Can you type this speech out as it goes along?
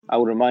I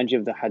would remind you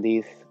of the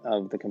hadith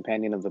of the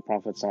companion of the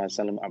Prophet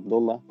ﷺ,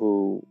 Abdullah,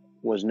 who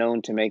was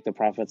known to make the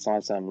Prophet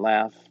ﷺ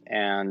laugh.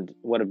 And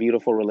what a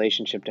beautiful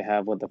relationship to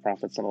have with the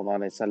Prophet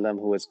ﷺ,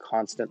 who is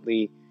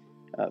constantly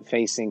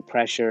facing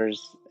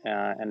pressures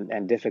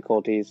and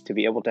difficulties, to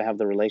be able to have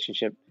the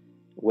relationship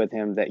with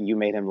him that you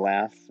made him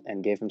laugh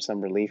and gave him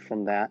some relief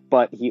from that.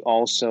 But he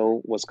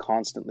also was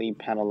constantly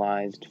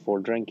penalized for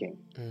drinking.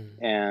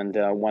 And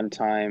one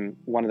time,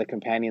 one of the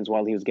companions,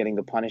 while he was getting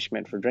the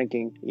punishment for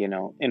drinking,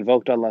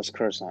 invoked Allah's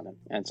curse on him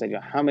and said,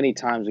 how many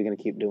times are we going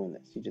to keep doing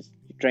this? You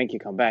drink, you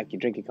come back, you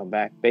drink, you come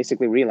back,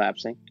 basically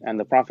relapsing. And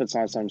the Prophet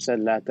ﷺ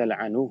said, "La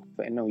tal'anu,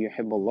 فَإِنَّهُ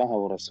يُحِبُّ اللَّهَ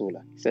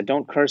وَرَسُولَهُ." He said,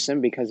 don't curse him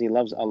because he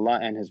loves Allah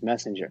and His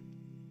Messenger.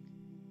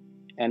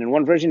 And in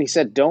one version, he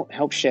said, don't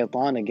help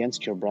shaitan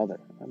against your brother.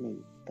 I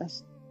mean,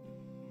 that's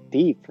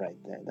deep right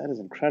there. That is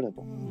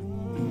incredible.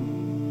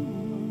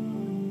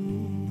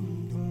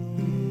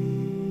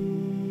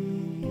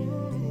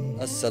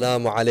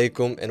 Assalamu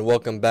alaikum and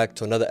welcome back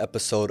to another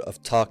episode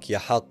of Talk Ya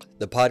Haq,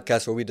 the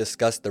podcast where we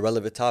discuss the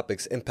relevant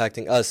topics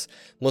impacting us,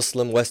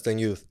 Muslim Western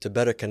youth, to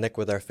better connect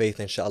with our faith,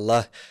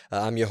 inshallah.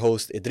 I'm your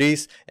host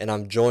Idris, and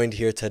I'm joined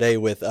here today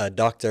with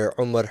Dr.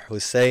 Umar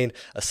Hussein.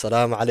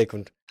 Assalamu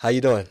alaikum. How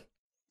you doing?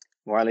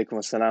 Wa alaikum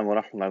assalam wa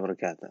rahmatullahi wa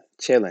barakatuh.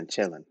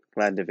 Chilling.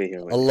 Glad to be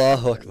here with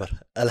Allahu you. Akbar.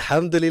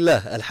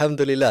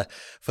 Alhamdulillah.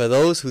 For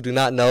those who do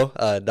not know,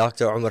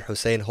 Dr. Umar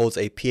Hussein holds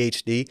a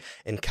PhD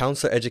in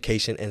counselor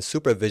education and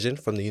supervision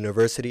from the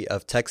University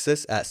of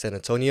Texas at San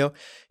Antonio.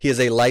 He is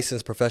a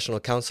licensed professional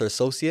counselor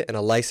associate and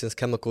a licensed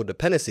chemical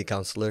dependency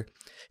counselor.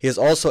 He is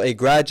also a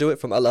graduate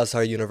from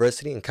Al-Azhar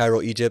University in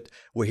Cairo, Egypt,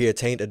 where he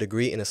attained a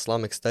degree in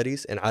Islamic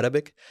studies in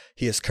Arabic.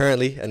 He is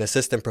currently an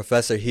assistant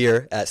professor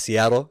here at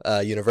Seattle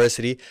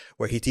University,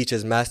 where he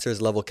teaches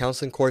master's level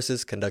counseling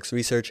courses, conducts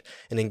research,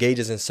 and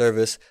engages in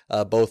service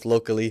both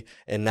locally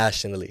and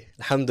nationally.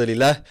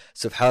 Alhamdulillah,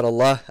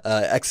 subhanallah,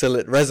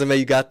 excellent resume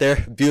you got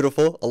there,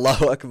 beautiful,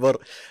 Allahu Akbar,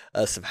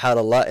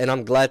 subhanallah, and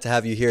I'm glad to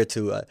have you here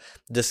to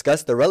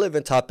discuss the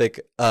relevant topic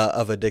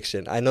of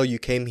addiction. I know you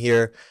came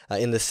here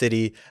in the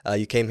city,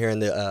 you came here in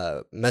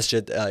the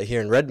masjid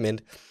here in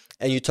Redmond,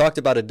 and you talked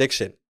about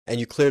addiction, and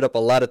you cleared up a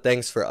lot of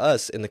things for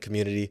us in the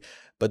community,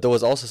 but there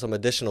was also some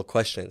additional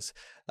questions.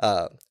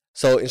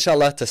 So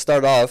inshallah, to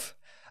start off,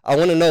 I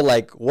want to know,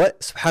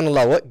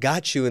 subhanAllah, what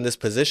got you in this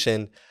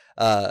position,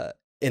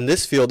 in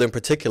this field in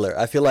particular?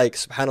 I feel like,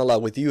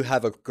 subhanAllah, with you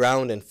have a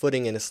ground and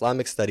footing in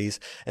Islamic studies,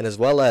 and as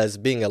well as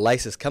being a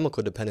licensed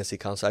chemical dependency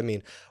counselor. I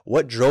mean,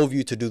 what drove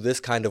you to do this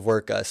kind of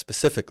work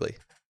specifically?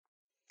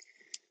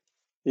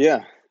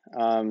 Yeah.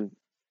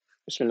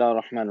 Bismillah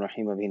ar-Rahman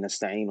ar-Rahim wa bihi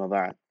nasta'een wa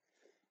ba'd.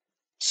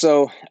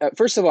 So,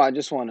 first of all, I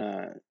just want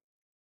to,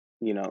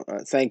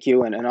 thank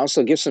you and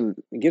also give some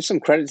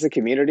credit to the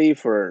community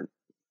for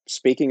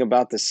speaking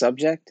about this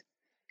subject.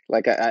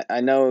 Like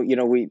I know,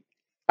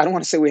 I don't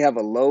want to say we have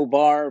a low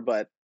bar,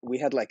 but we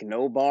had like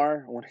no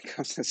bar when it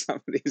comes to some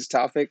of these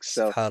topics.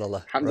 So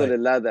SubhanAllah,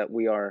 alhamdulillah, right. that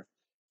we are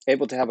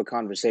able to have a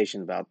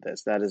conversation about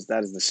this. That is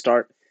the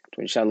start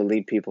to inshallah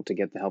lead people to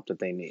get the help that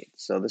they need.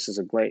 So this is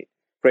a great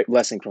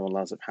blessing from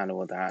Allah subhanahu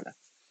wa ta'ala.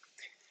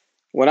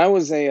 When I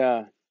was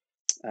a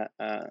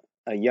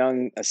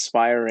young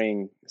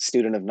aspiring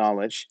student of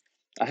knowledge,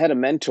 I had a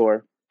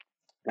mentor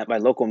at my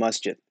local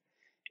masjid,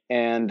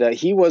 and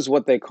he was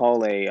what they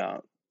call a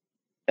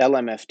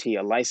LMFT,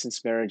 a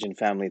licensed marriage and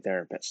family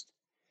therapist.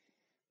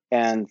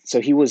 And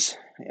so he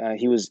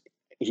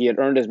had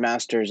earned his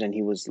master's and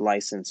he was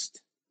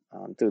licensed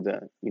through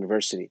the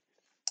university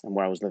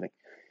where I was living.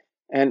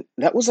 And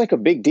that was like a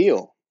big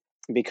deal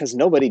because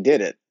nobody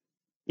did it.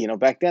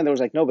 Back then there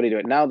was like nobody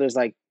doing it. Now there's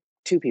like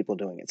 2 people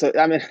doing it. So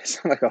I mean, it's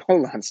not like a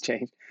whole lot's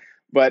changed,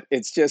 but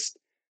it's just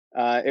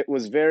it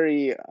was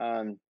very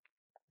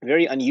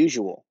very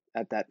unusual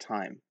at that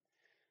time.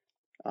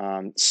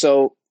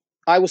 So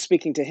I was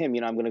speaking to him,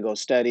 I'm going to go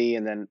study,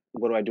 and then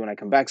what do I do when I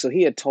come back? So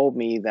he had told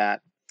me that,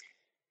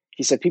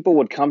 he said people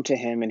would come to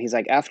him, and he's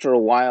like, after a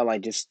while, I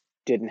just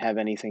didn't have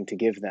anything to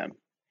give them.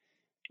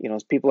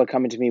 People are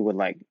coming to me with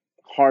like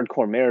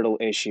hardcore marital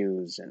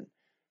issues and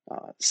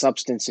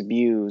substance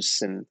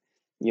abuse, and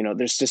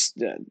there's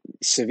just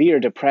severe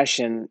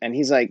depression. And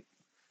he's like,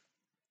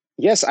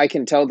 yes, I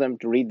can tell them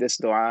to read this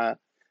dua,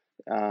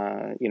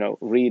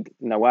 read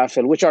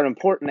nawafil, which are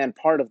important and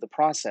part of the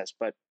process,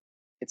 but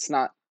it's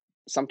not,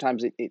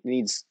 sometimes it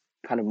needs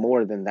kind of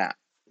more than that,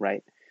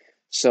 right?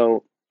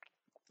 So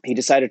he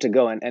decided to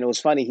go, and it was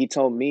funny, he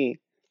told me,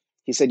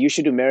 he said, you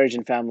should do marriage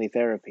and family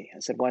therapy.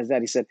 I said, why is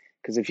that? He said,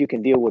 because if you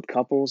can deal with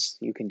couples,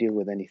 you can deal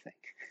with anything.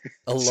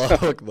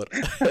 Allahu Akbar.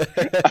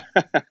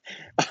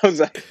 I was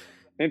like,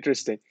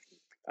 interesting.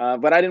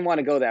 But I didn't want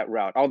to go that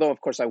route, although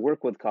of course I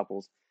work with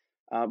couples,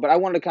 but I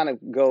wanted to kind of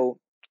go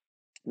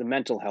the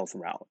mental health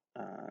route,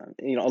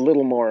 a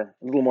little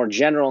more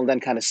general, and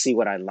then kind of see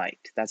what I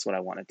liked. That's what I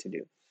wanted to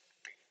do.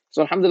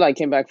 So alhamdulillah, I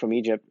came back from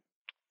Egypt,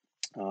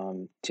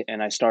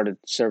 and I started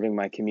serving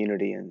my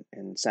community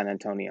in San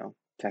Antonio,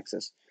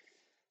 Texas.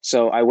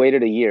 So I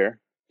waited a year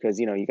because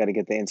you got to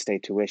get the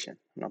in-state tuition.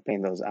 I'm not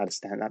paying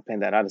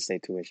that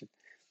out-of-state tuition.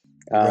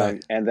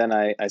 Right. And then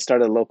I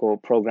started a local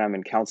program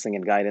in counseling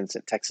and guidance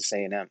at Texas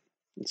A&M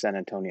in San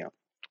Antonio.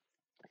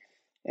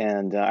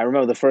 And I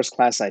remember the first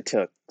class I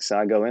took. So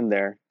I go in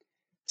there,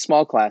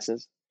 small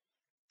classes,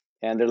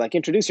 and they're like,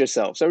 introduce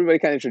yourself. So everybody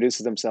kind of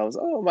introduces themselves.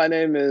 Oh, my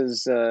name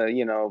is,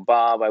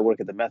 Bob. I work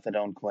at the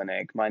methadone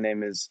clinic. My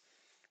name is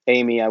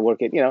Amy. I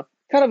work at,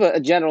 kind of a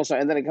general.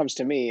 And then it comes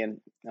to me, and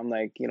I'm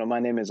like, my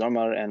name is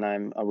Omar, and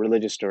I'm a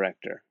religious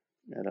director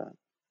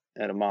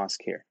at a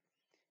mosque here.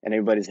 And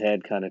everybody's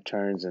head kind of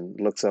turns and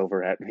looks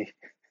over at me.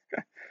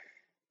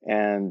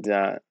 And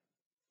the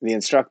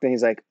instructor,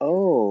 he's like,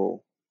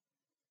 oh,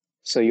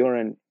 so you're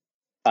an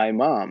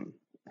imam.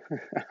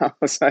 I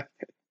was like,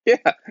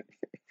 yeah,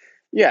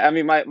 yeah. I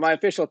mean, my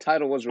official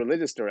title was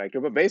religious director,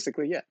 but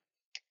basically, yeah.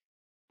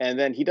 And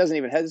then he doesn't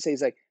even hesitate.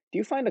 He's like, do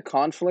you find a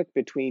conflict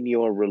between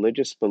your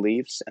religious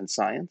beliefs and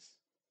science?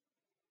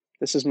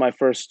 This is my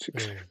first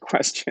Mm.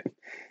 question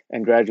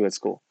in graduate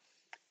school.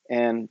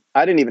 And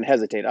I didn't even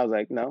hesitate. I was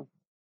like, no.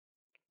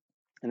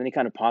 And then he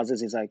kind of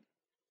pauses. He's like,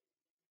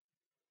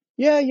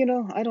 yeah,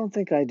 I don't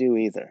think I do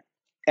either.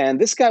 And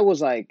this guy was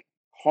like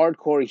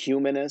hardcore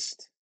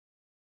humanist,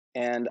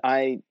 and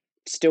I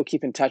still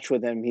keep in touch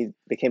with him. He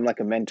became like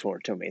a mentor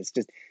to me.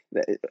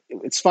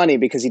 It's funny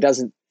because he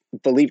doesn't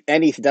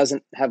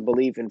have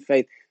belief in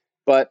faith,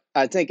 but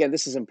I think, and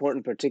this is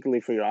important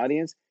particularly for your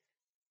audience,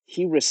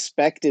 he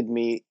respected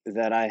me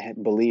that I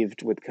had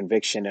believed with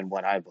conviction in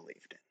what I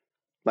believed in.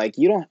 Like,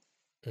 you don't,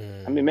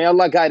 I mean, Mm. may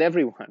Allah guide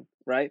everyone,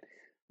 right?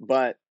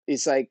 But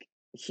it's like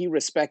he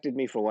respected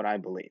me for what I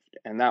believed,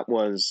 and that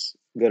was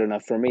good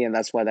enough for me, and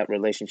that's why that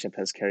relationship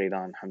has carried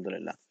on,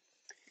 alhamdulillah.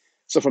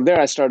 So from there,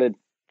 I started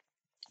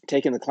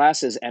taking the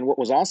classes, and what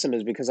was awesome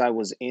is because I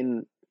was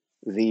in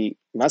the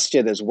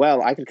masjid as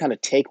well, I could kind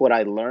of take what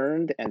I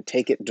learned and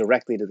take it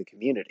directly to the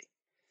community.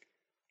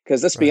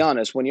 Because let's be Right.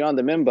 honest, when you're on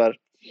the minbar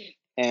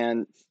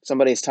and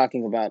somebody's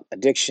talking about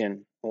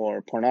addiction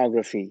or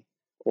pornography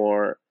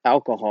or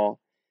alcohol,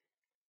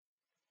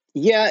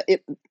 yeah,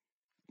 it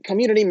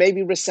community may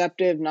be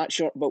receptive, not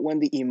sure, but when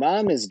the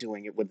imam is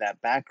doing it with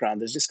that background,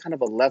 there's just kind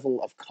of a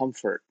level of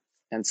comfort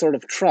and sort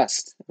of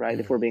trust, right?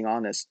 If we're Mm. being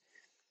honest.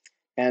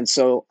 And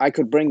so I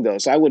could bring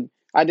those.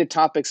 I did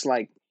topics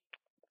like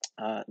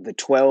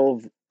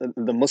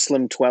the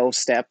Muslim 12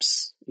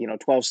 steps,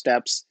 12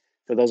 steps.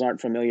 For those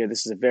aren't familiar,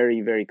 this is a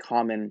very, very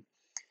common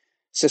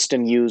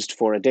system used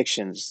for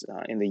addictions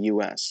in the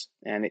US.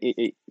 And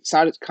it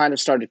kind of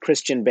started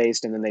Christian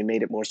based, and then they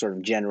made it more sort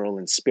of general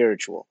and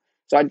spiritual.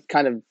 So I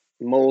kind of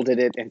molded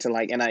it into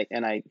like, and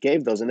I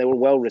gave those, and they were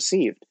well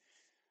received.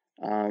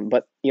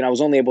 But I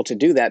was only able to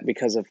do that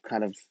because of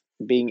kind of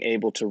being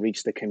able to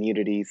reach the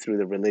community through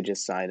the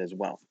religious side as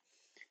well.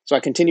 So I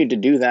continued to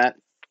do that,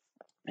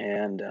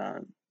 and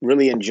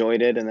really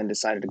enjoyed it, and then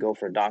decided to go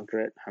for a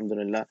doctorate.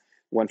 Alhamdulillah,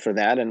 went for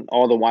that, and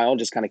all the while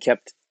just kind of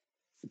kept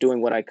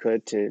doing what I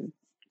could to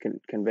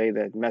convey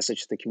the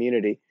message to the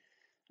community.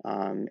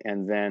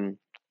 And then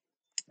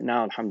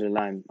now,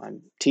 alhamdulillah,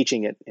 I'm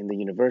teaching it in the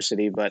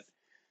university, but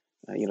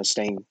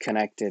staying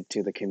connected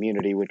to the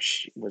community,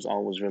 which was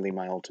always really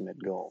my ultimate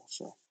goal.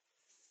 So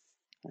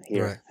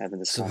here, Right. having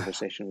this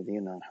conversation with you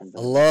now,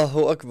 alhamdulillah.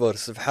 Allahu Akbar,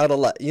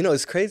 subhanallah.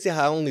 It's crazy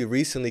how I only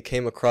recently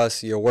came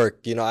across your work.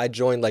 I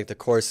joined like the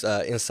course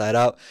Inside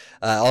Out.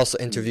 I also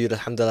Mm, interviewed,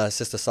 alhamdulillah,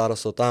 Sister Sarah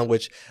Sultan,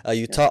 which you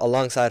yeah, taught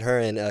alongside her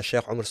and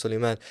Sheikh Umar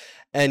Suleiman.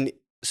 And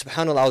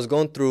subhanallah, I was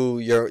going through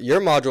your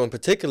module in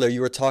particular.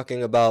 You were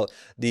talking about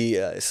the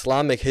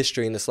Islamic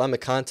history and Islamic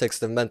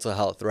context of mental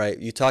health, right?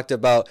 You talked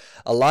about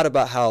a lot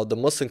about how the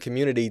Muslim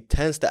community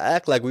tends to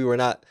act like we were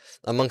not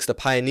amongst the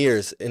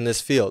pioneers in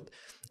this field.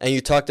 And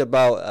you talked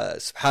about,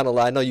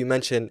 subhanAllah, I know you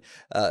mentioned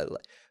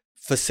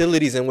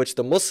facilities in which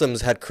the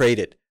Muslims had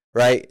created,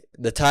 right?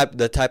 The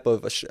type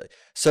of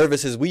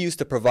services we used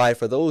to provide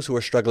for those who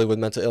are struggling with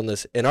mental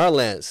illness in our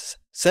lands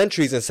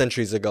centuries and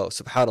centuries ago,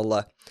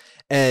 subhanAllah.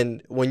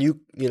 And when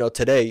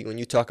today, when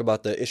you talk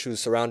about the issues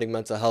surrounding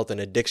mental health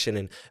and addiction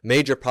and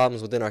major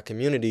problems within our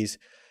communities,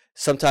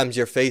 sometimes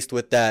you're faced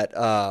with that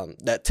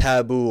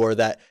taboo or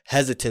that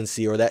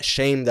hesitancy or that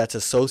shame that's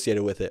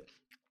associated with it.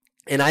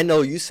 And I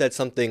know you said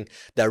something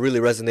that really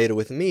resonated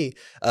with me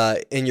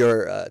in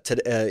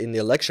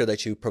the lecture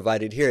that you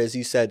provided here. Is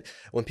you said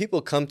when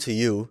people come to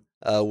you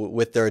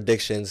with their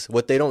addictions,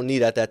 what they don't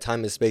need at that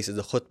time and space is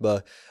a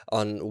khutbah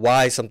on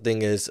why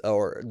something is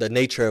or the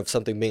nature of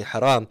something being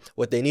haram.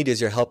 What they need is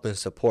your help and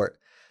support.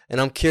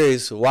 And I'm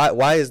curious,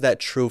 why is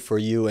that true for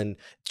you and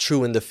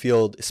true in the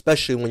field,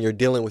 especially when you're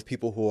dealing with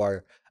people who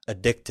are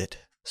addicted?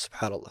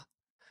 Subhanallah.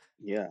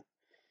 yeah.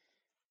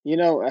 You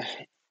know, uh,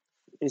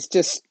 it's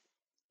just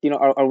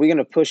are we going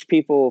to push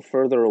people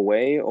further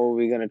away, or are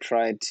we going to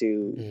try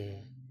to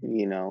Mm.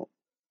 you know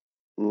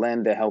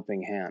lend a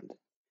helping hand?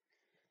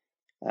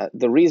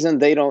 The reason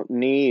they don't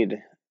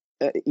need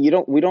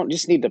we don't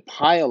just need to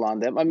pile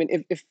on them. I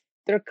mean, if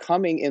they're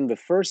coming in the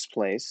first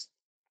place,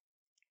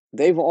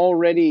 they've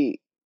already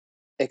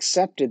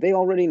accepted. They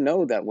already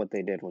know that what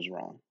they did was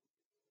wrong.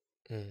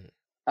 Mm.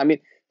 I mean,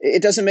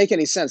 it doesn't make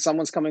any sense.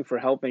 Someone's coming for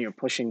help and you're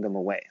pushing them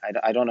away.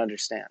 I don't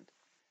understand.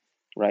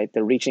 right?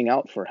 They're reaching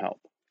out for help.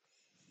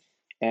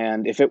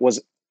 And if it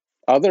was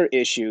other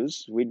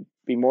issues, we'd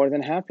be more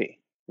than happy,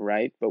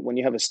 right? But when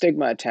you have a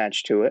stigma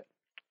attached to it,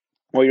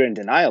 or you're in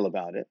denial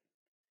about it,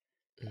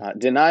 Mm.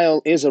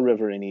 denial is a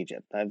river in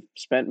Egypt. I've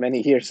spent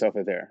many years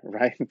over there,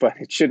 right?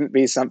 But it shouldn't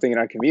be something in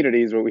our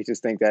communities where we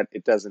just think that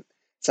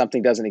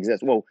something doesn't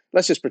exist. Well,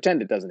 let's just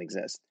pretend it doesn't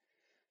exist.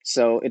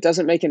 So it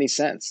doesn't make any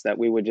sense that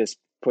we would just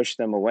push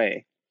them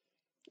away.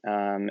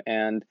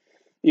 And,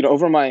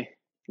 over my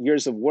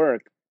years of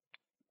work,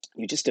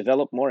 you just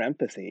develop more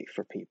empathy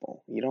for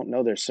people. You don't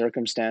know their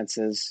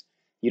circumstances.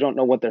 You don't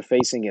know what they're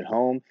facing at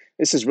home.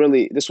 This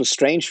was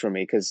strange for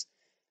me because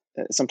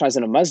sometimes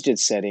in a masjid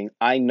setting,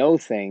 I know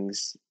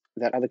things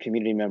that other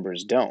community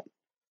members don't.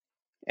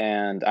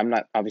 And I'm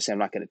not going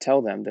to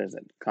tell them, there's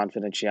a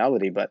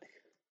confidentiality, but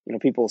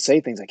people say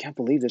things, I can't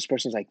believe this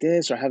person's like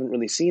this, or I haven't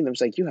really seen them.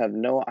 It's like, you have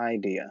no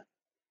idea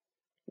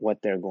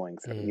what they're going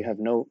through. You Mm. have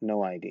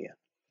no idea.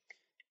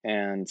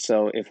 And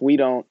so if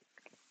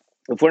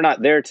we're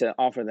not there to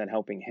offer that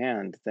helping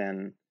hand,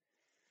 then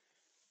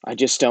I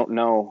just don't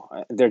know.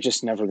 They're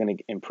just never going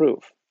to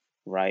improve,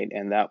 right?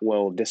 And that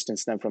will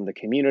distance them from the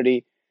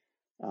community.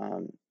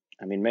 Um,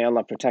 I mean, may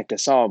Allah protect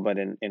us all, but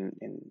in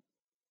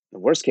the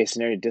worst case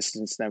scenario,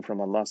 distance them from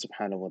Allah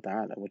subhanahu wa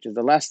ta'ala, which is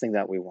the last thing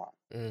that we want,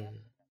 Mm.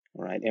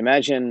 right?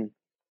 Imagine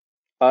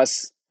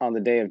us on the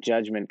day of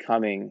judgment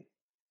coming,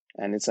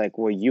 and it's like,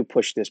 well, you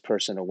pushed this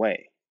person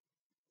away.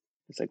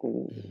 It's like,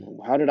 well,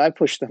 Mm. how did I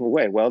push them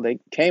away? Well, they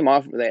came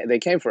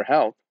for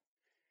help.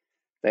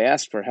 They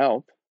asked for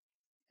help,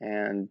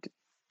 and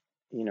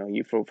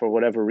you for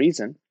whatever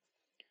reason,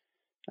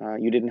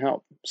 you didn't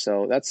help.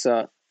 So that's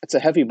a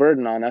heavy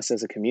burden on us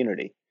as a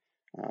community.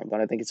 But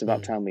I think it's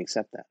about Mm. time we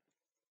accept that.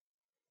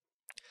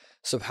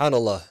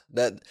 Subhanallah.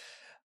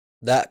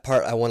 That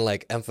part I want to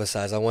like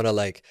emphasize. I want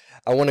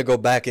to go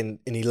back and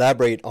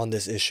elaborate on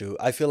this issue.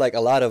 I feel like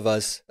a lot of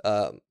us,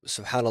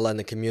 subhanallah, in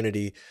the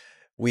community,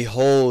 we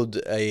hold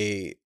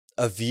a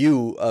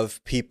view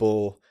of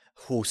people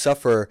who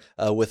suffer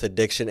with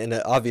addiction in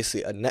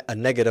obviously a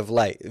negative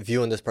light,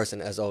 viewing this person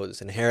as, oh,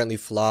 it's inherently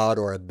flawed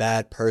or a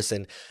bad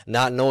person,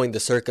 not knowing the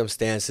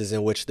circumstances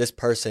in which this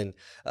person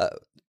uh,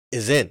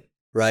 is in,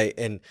 right?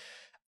 And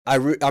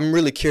I'm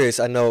really curious.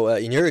 I know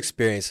in your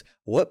experience,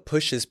 what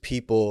pushes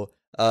people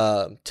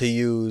to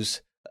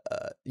use,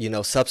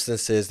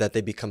 substances that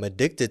they become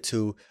addicted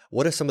to?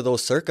 What are some of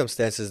those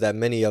circumstances that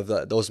many of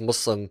those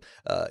Muslim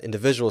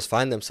individuals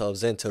find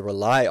themselves in to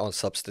rely on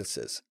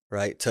substances,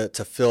 right?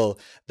 To fill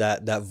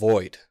that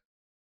void.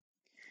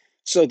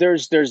 So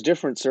there's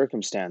different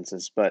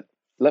circumstances, but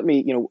let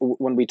me,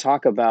 when we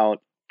talk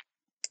about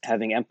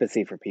having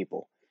empathy for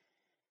people,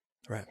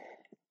 Right.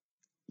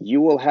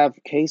 you will have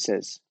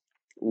cases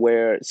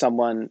where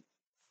someone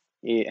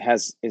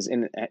is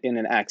in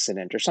an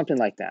accident or something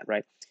like that,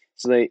 right?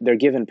 So they're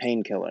given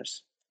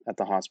painkillers at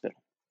the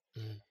hospital,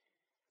 Mm.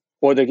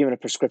 or they're given a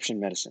prescription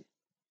medicine.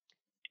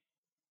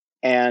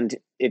 And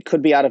it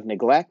could be out of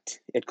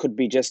neglect, it could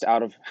be just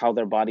out of how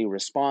their body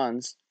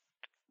responds,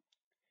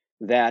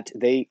 that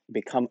they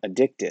become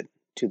addicted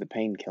to the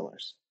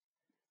painkillers.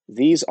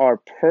 These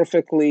are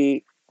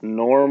perfectly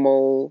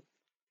normal,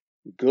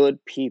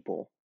 good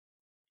people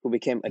who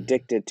became Mm.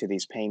 addicted to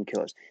these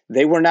painkillers.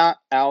 They were not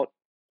out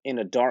in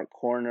a dark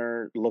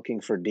corner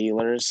looking for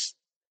dealers.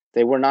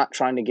 They were not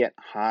trying to get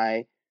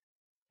high.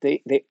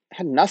 They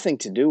had nothing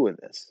to do with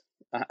this.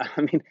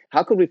 I mean,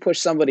 how could we push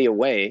somebody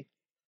away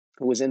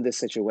who was in this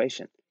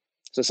situation?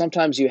 So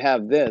sometimes you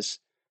have this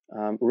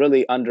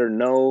really under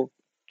no,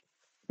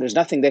 there's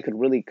nothing they could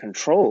really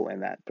control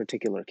in that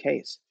particular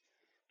case.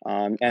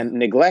 Right. And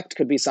neglect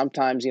could be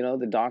sometimes,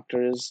 the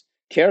doctor is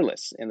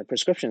careless in the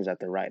prescriptions that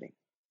they're writing.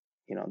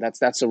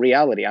 That's a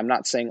reality. I'm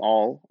not saying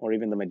all or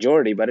even the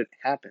majority, but it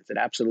happens. It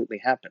absolutely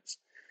happens,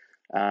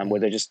 where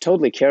Mm. they're just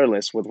totally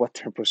careless with what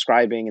they're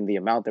prescribing and the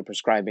amount they're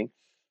prescribing,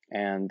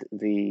 and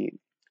the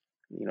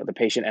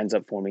patient ends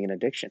up forming an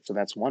addiction. So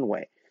that's one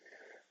way.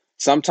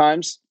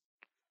 Sometimes,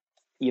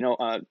 you know,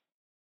 uh,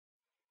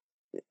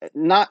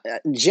 not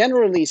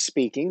generally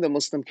speaking, the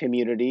Muslim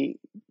community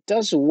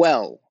does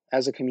well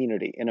as a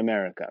community in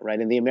America, right?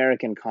 In the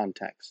American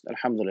context,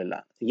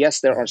 alhamdulillah.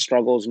 Yes, there are Right.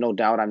 struggles, no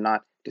doubt. I'm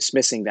not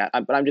dismissing that,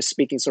 but I'm just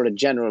speaking sort of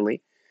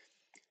generally.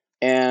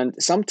 And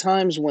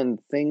sometimes when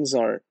things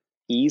are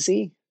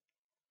easy,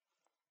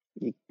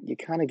 you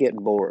kind of get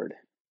bored,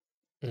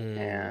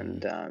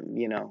 and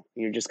Mm.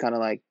 you're just kind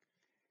of like,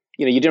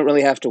 you didn't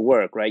really have to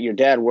work, right? Your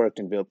dad worked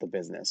and built the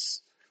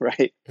business,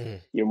 right? Mm.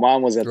 Your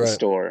mom was at the Right.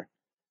 store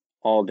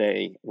all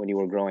day when you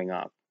were growing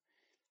up,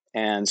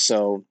 and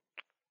so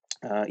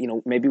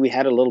maybe we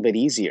had a little bit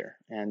easier,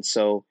 and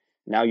so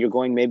now you're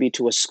going maybe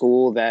to a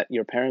school that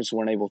your parents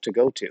weren't able to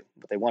go to,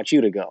 but they want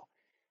you to go.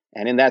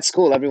 And in that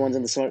school, everyone's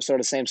in the Mm. sort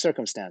of same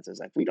circumstances.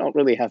 Like, we don't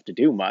really have to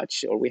do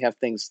much, or we have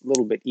things a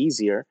little bit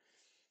easier.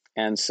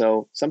 And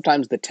so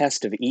sometimes the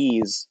test of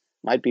ease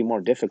might be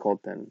more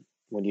difficult than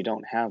when you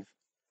don't have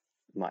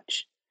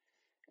much.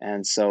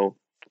 And so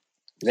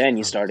then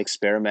you start Subhanallah.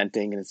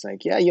 experimenting, and it's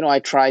like, yeah, I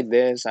tried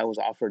this. I was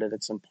offered it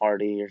at some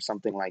party or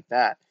something like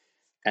that.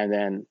 And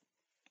then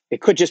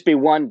It could just be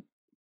one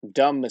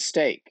dumb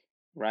mistake,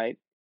 right?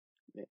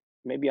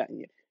 Maybe I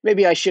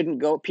maybe I shouldn't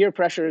go. Peer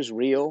pressure is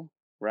real,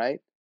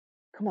 right?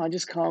 Come on,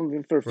 just come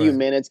in for a few Right.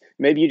 minutes.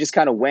 Maybe you just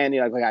kind of went,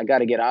 you're like, I got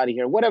to get out of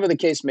here, whatever the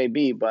case may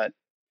be. But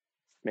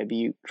maybe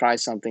you try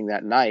something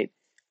that night,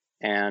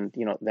 and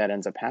that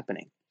ends up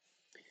happening.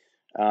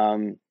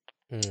 Um,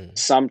 Mm.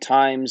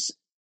 Sometimes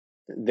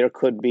there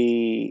could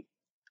be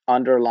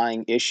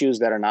underlying issues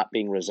that are not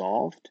being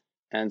resolved,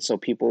 and so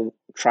people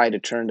try to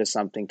turn to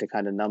something to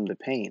kind of numb the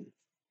pain,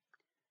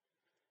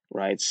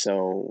 right?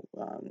 So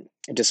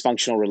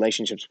dysfunctional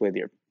relationships with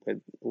your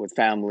with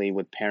family,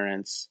 with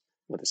parents,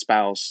 with a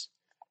spouse,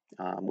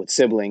 with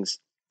siblings,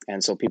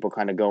 and so people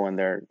kind of go and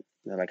they're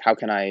like, how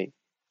can I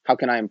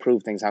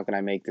improve things? How can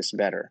I make this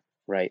better,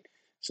 right?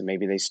 So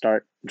maybe they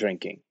start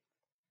drinking,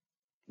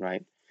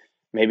 right?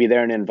 Maybe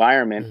they're in an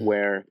environment Mm.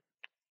 where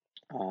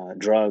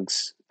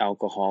drugs,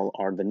 alcohol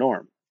are the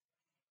norm,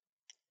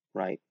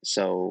 right?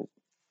 So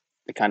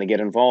they kind of get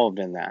involved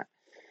in that.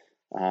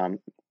 Um,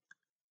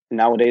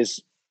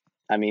 Nowadays,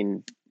 I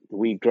mean,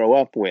 we grow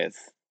up with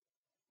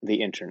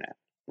the internet,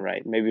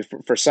 right? Maybe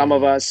for some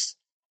of Mm. us,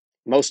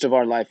 most of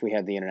our life we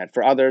had the internet.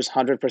 For others,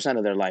 100%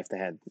 of their life they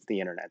had the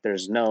internet.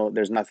 There's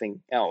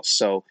nothing else.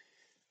 So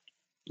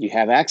you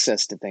have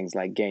access to things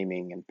like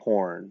gaming and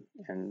porn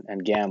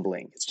and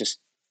gambling. It's just,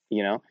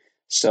 you know,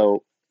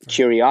 so Right.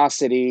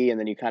 curiosity, and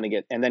then you kind of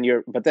get, and then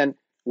but then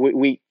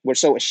we're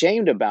so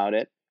ashamed about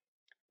it.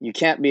 You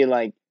can't be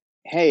like,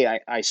 hey,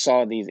 I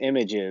saw these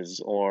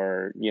images,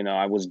 or,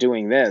 I was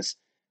doing this.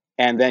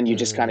 And then you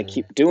just kind of Mm.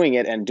 keep doing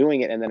it and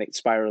doing it, and then it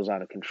spirals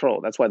out of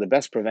control. That's why the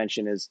best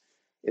prevention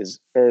is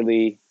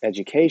early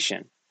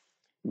education.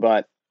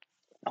 But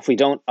if we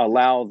don't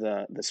allow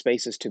the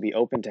spaces to be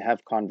open to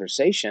have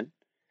conversation,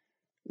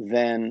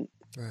 then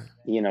Right.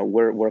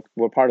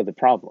 we're part of the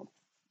problem.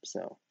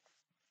 So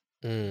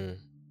Mm.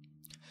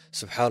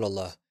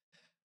 Subhanallah.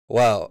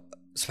 Wow.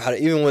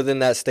 Even within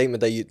that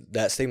statement that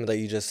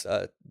you just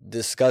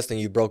discussed and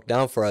you broke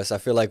down for us, I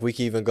feel like we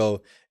can even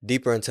go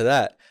deeper into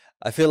that.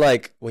 I feel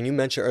like when you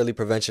mention early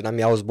prevention, I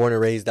mean, I was born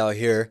and raised out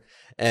here,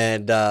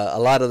 and a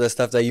lot of the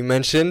stuff that you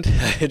mentioned,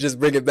 it just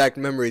bringing back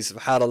memories.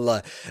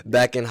 Subhanallah,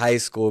 back in high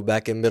school,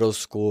 back in middle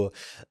school,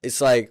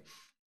 it's like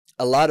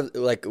a lot of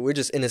like we're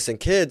just innocent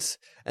kids,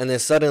 and then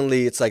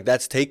suddenly it's like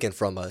that's taken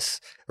from us,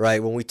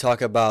 right? When we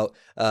talk about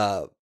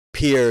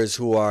peers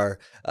who are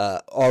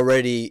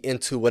already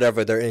into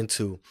whatever they're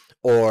into,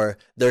 or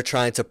they're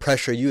trying to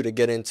pressure you to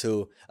get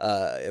into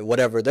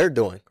whatever they're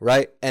doing,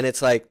 right? And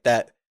it's like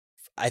that.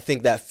 I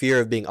think that fear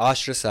of being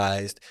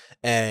ostracized,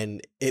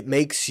 and it just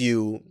makes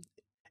you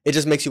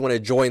want to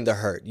join the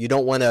herd. You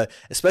don't want to,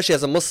 especially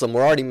as a Muslim,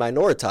 we're already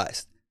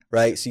minoritized,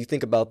 right? So you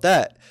think about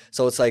that.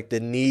 So it's like the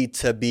need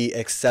to be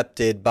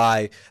accepted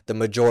by the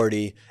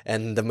majority,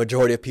 and the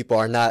majority of people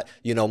are not,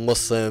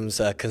 Muslims,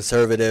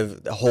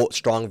 conservative, whole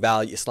strong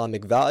value,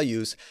 Islamic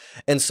values.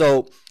 And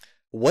so,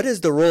 what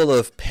is the role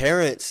of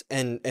parents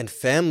and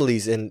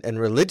families and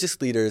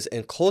religious leaders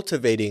in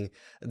cultivating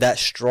that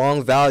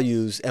strong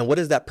values, and what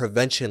does that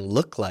prevention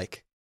look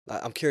like?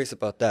 I'm curious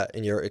about that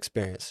in your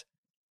experience.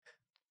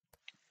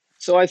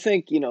 I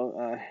think,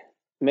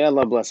 may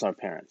Allah bless our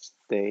parents.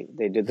 They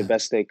did the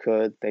best they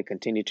could. They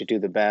continue to do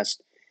the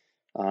best.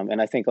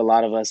 And I think a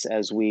lot of us,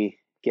 as we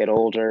get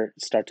older,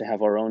 start to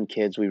have our own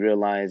kids, we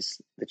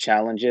realize the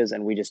challenges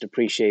and we just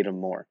appreciate them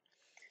more.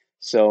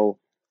 So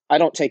I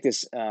don't take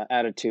this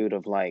attitude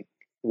of like,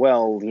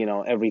 well,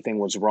 everything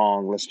was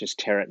wrong. Let's just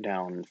tear it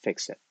down and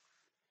fix it,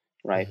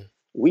 right? Mhm.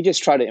 We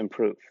just try to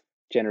improve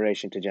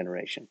generation to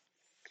generation.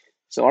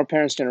 So our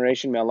parents'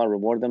 generation, may Allah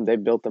reward them, they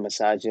built the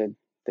masajid,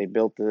 they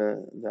built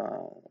the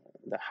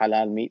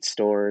halal meat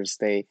stores,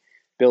 they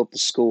built the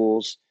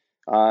schools.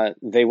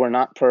 They were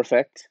not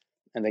perfect,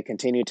 and they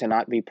continue to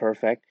not be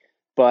perfect,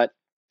 but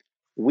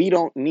we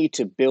don't need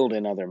to build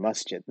another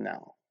masjid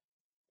now.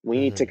 We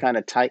need to Mhm. kind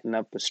of tighten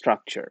up the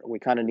structure. We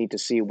kind of need to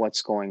see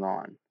what's going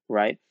on,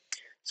 right?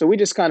 So we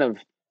just kind of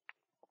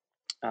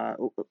uh,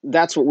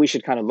 that's what we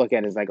should kind of look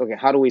at, is like, okay,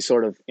 how do we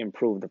sort of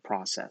improve the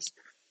process?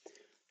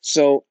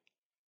 So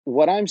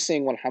what I'm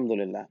seeing,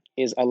 alhamdulillah,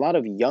 is a lot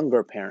of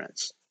younger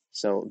parents.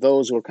 So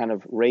those who are kind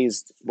of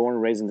born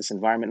and raised in this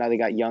environment, now they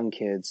got young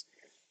kids.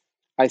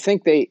 I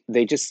think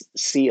they just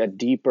see a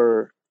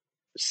deeper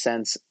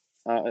sense,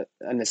 a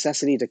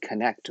necessity to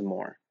connect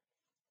more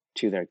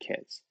to their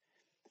kids.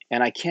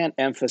 And I can't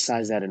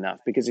emphasize Mhm. that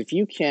enough, because if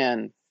you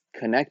can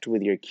connect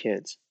with your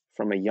kids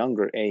from a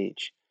younger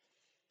age,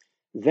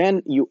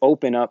 then you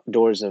open up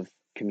doors of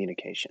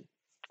communication.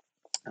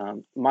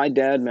 My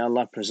dad, may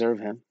Allah preserve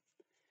him,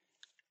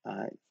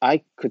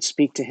 I could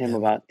speak to him Yeah, I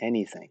mean, about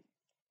anything.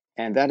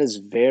 And that is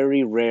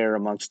very rare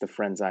amongst the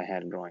friends I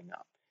had growing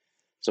up.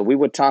 So we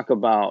would talk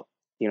about,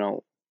 you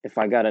know, if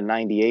I got a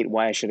 98,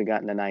 why I should have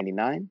gotten a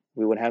 99.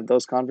 We would have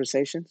those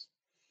conversations.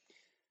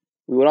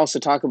 We would also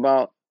talk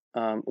about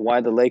why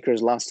the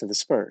Lakers lost to the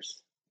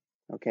Spurs.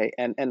 Okay,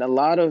 and a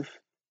lot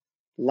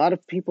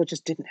of people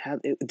just didn't have.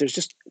 There's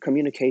just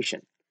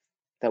communication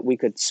that we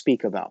could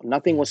speak about.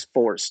 Nothing mhm. was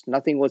forced.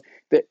 Nothing was.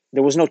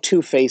 There was no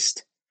two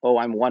faced. oh,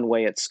 I'm one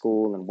way at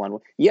school and one way.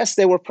 Yes,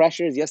 there were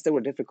pressures. Yes, there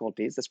were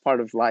difficulties. That's part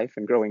of life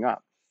and growing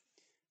up.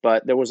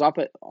 But there was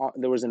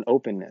an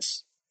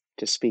openness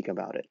to speak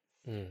about it.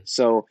 Mm.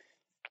 So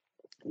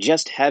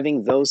just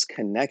having those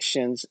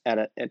connections at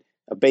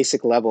a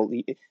basic level,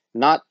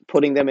 not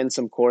putting them in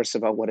some course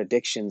about what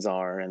addictions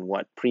are and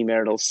what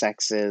premarital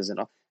sex is and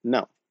all.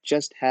 No,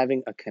 just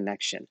having a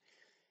connection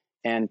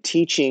and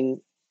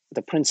teaching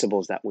the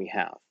principles that we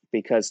have,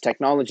 because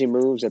technology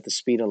moves at the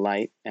speed of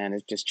light and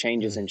it just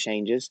changes and Mm.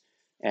 changes,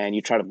 and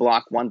you try to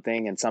block one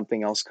thing and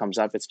something else comes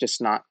up. It's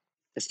just not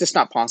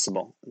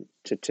possible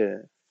to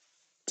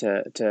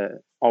to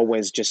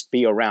always just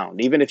be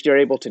around. Even if you're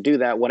able to do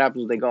that, what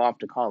happens when they go off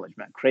to college?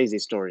 Man, crazy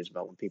stories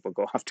about when people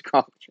go off to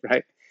college,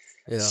 right?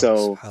 Yeah,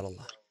 So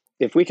subhanAllah.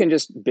 if we can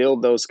just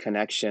build those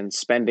connections,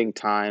 spending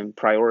time,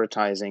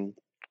 prioritizing,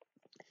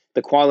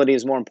 the quality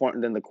is more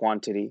important than the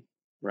quantity,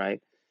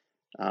 right?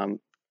 Um,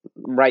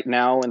 right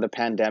now in the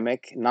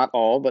pandemic, not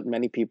all, but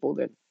many people,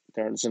 that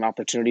there's an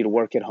opportunity to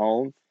work at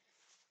home.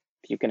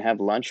 You can have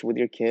lunch with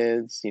your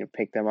kids,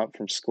 pick them up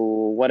from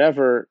school,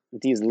 whatever.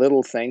 These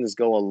little things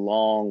go a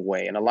long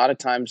way. And a lot of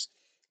times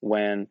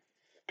when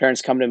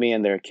parents come to me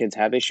and their kids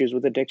have issues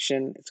with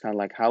addiction, it's kind of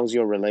like, how's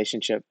your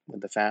relationship with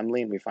the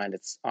family? And we find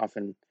it's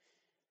often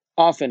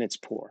it's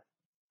poor.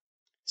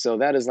 So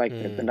that is like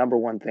the Mm. number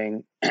one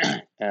thing,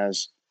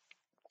 as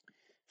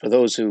for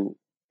those who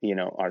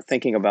are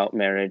thinking about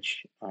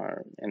marriage,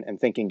 and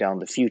thinking down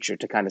the future,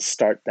 to kind of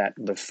start that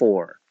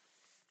before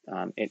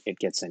it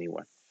gets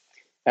anywhere.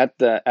 At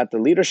the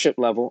leadership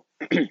level,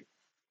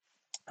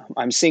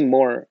 I'm seeing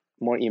more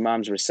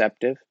imams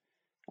receptive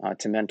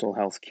to mental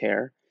health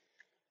care,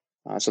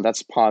 so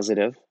that's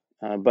positive.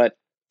 But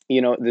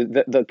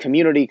the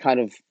community kind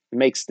of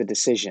makes the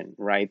decision,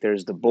 right?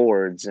 There's the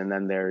boards, and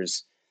then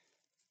there's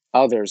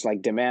others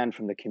like demand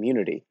from the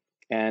community,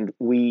 and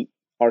we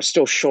are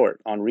still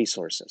short on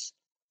resources.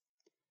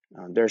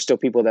 There are still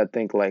people that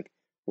think like,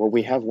 well,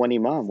 we Mm. have one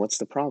imam. What's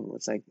the problem?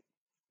 It's like,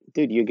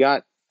 dude, you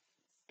got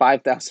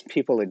 5,000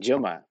 people at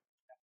Jummah,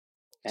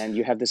 and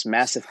you have this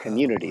massive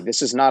community. SubhanAllah.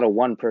 This is not a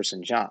one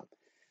person job.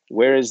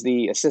 Where is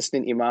the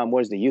assistant imam?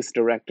 Where's the youth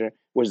director?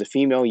 Where's the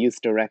female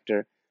youth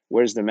director?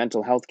 Where's the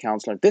mental health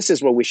counselor? This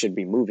is where we should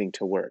be moving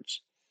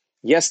towards.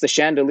 Yes, the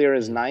chandelier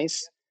is Mm.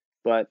 nice,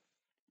 but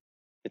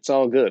it's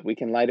all good. We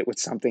can light it with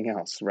something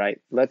else,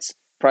 right? Let's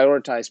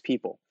prioritize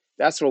people.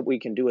 That's what we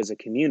can do as a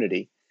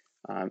community,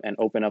 and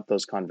open up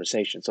those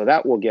conversations. So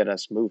that will get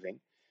us moving.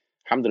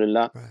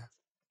 Alhamdulillah,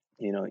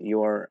 Right.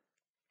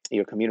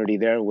 your community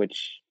there,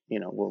 which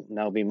will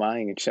now be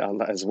mine,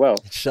 inshallah, as well.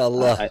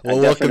 Inshallah. I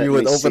We'll welcome you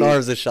with definitely open see,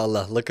 arms,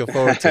 inshallah. Looking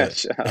forward to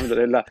it.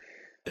 alhamdulillah,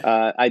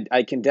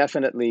 I can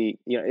definitely,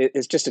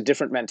 it's just a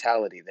different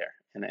mentality there,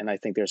 and I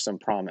think there's some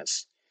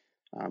promise.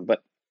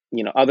 But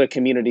other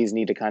communities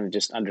need to kind of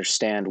just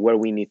understand where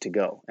we need to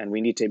go, and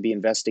we need to be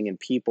investing in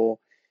people,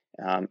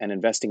 and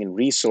investing in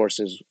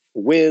resources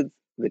with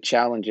the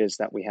challenges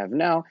that we have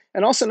now,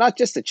 and also not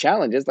just the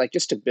challenges, like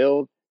just to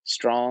build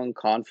strong,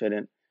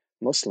 confident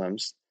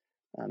Muslims,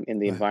 in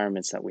the Right.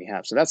 environments that we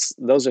have. So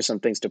those are some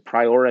things to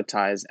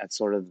prioritize at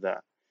sort of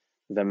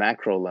the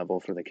macro level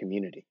for the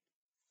community.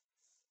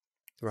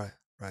 Right.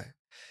 Right.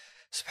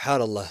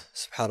 SubhanAllah.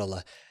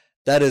 SubhanAllah.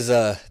 That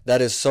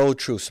is so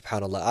true,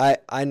 subhanAllah.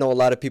 I know a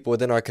lot of people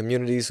within our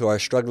communities who are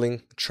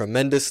struggling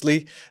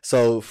tremendously.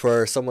 So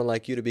for someone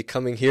like you to be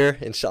coming here,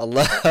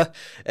 inshallah,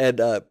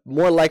 and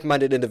more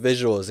like-minded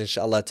individuals,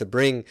 inshallah, to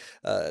bring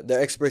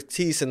their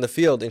expertise in the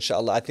field,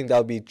 inshallah, I think that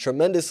would be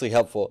tremendously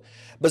helpful.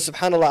 But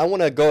subhanAllah, I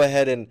want to go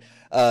ahead and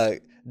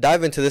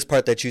dive into this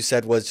part that you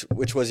said,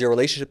 which was your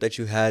relationship that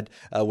you had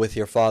with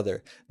your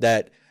father,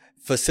 that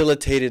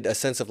facilitated a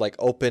sense of like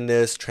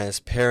openness,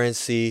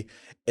 transparency,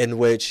 in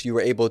which you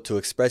were able to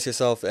express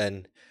yourself.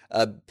 And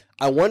uh,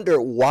 I wonder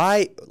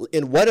why,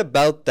 and what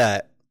about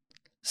that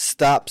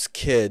stops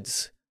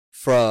kids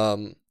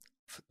from,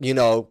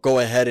 go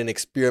ahead and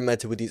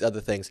experiment with these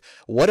other things?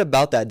 What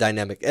about that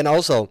dynamic? And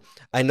also,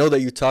 I know that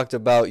you talked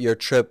about your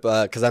trip,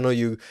 because I know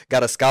you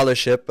got a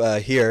scholarship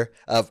here.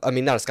 I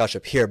mean, not a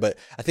scholarship here, but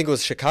I think it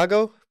was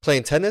Chicago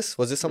playing tennis.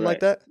 Was it something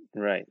like Right, that?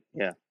 right,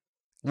 yeah.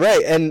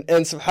 Right, and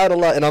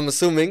subhanallah, and I'm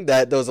assuming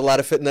that there was a lot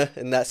of fitna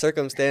in that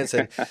circumstance,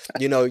 and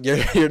you're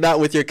you're not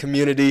with your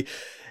community,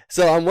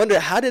 so I'm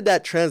wondering, how did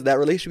that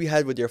relationship you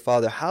had with your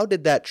father, how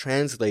did that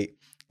translate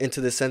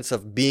into the sense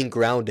of being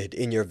grounded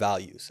in your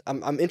values?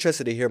 I'm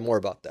interested to hear more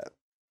about that.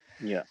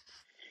 Yeah.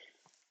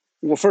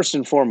 Well, first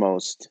and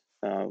foremost,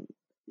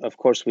 of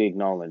course, we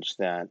acknowledge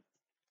that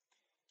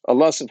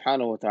Allah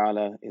subhanahu wa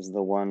ta'ala is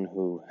the one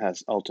who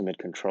has ultimate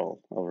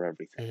control over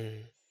everything. Mm,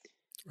 right.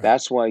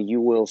 That's why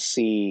you will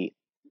see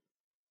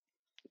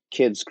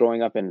kids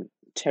growing up in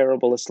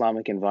terrible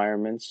Islamic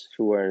environments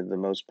who are the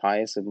most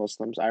pious of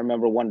Muslims. I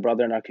remember one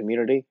brother in our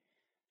community,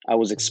 I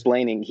was Mm,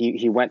 explaining,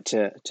 he went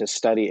to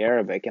study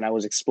Arabic, and I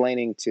was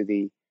explaining to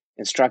the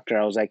instructor,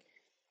 I was like,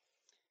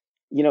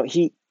 you know,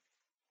 he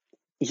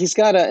he's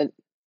got a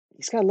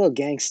he's got a little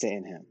gangsta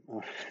in him.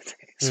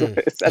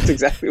 mm. That's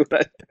exactly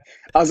what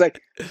I was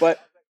like, but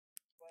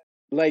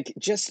like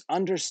just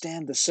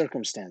understand the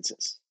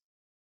circumstances.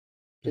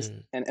 Just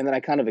Mm, and then I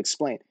kind of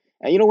explained.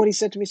 And you know what he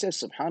said to me? He said,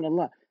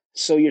 Subhanallah.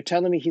 So you're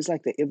telling me he's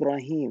like the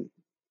Ibrahim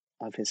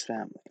of his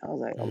family. I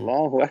was like, mm.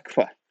 Allahu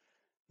Akbar.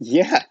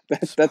 Yeah,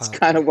 that's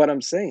kind of SubhanAllah. what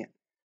I'm saying.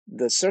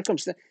 The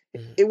circumstance,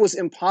 Mm, it was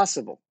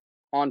impossible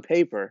on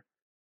paper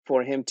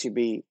for him to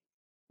be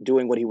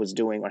doing what he was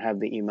doing or have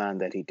the iman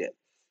that he did.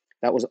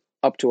 That was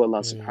up to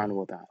Allah subhanahu mm.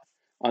 wa ta'ala.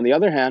 On the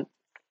other hand,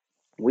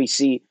 we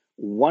see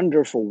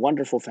wonderful,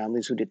 wonderful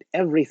families who did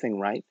everything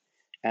right,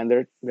 and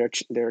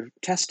they're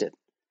tested.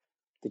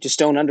 They just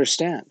don't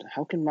understand.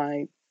 How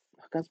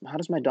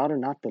does my daughter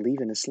not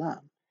believe in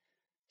Islam?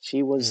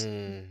 She was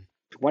Mm,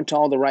 went to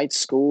all the right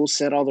schools,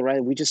 said all the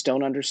right. We just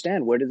don't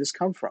understand. Where did this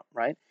come from,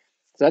 right?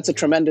 So that's a mm,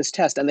 tremendous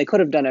test, and they could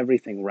have done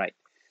everything right.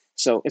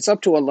 So it's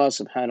up to Allah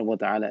subhanahu wa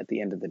ta'ala at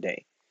the end of the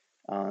day.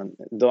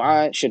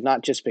 mm. Dua should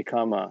not just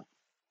become a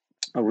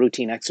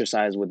routine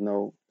exercise with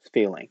no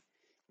feeling.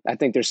 I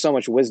think there's so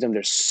much wisdom.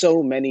 There's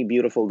so many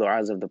beautiful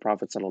du'as of the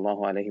Prophet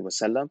sallallahu alaihi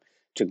wasallam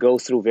to go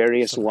through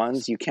various Sallallahu Alaihi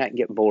ones. You can't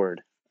get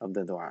bored of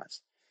the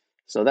du'as.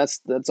 So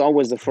that's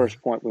always the Wasallam.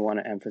 first point we want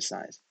to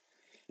emphasize.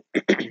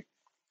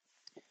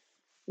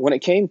 When it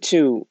came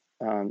to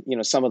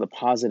some of the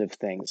positive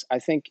things, I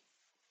think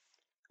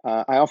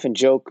I often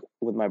joke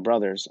with my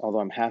brothers, although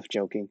I'm half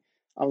joking.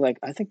 I was like,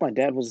 I think my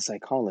dad was a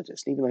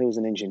psychologist, even though he was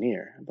an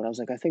engineer. But I was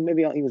like, I think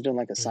maybe he was doing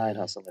like a side Mm,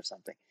 hustle or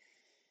something.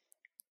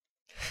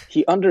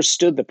 He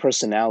understood the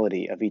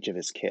personality of each of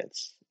his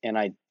kids. And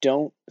I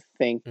don't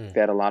think mm,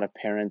 that a lot of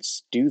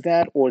parents do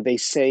that, or they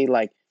say,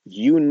 like,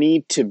 you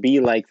need to be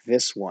like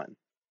this one.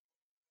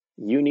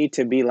 You need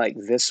to be like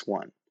this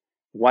one.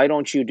 Why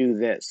don't you do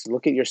this?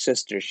 Look at your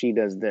sister. She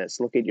does this.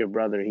 Look at your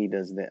brother. He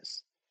does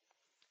this.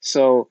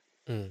 So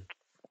mm.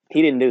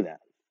 he didn't do that.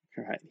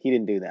 Right? He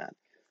didn't do that.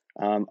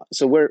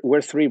 So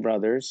we're three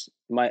brothers.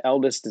 My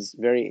eldest is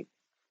very,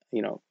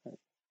 you know,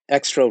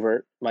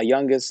 extrovert. My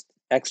youngest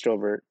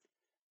extrovert.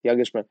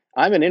 Youngest brother.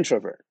 I'm an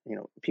introvert.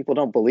 People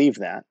don't believe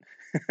that,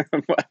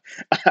 but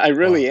I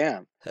really Wow.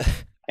 am.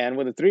 And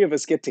when the three of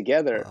us get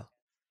together, Wow.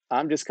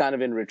 I'm just kind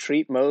of in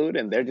retreat mode,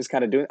 and they're just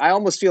kind of doing. I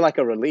almost feel like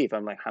a relief.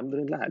 I'm like,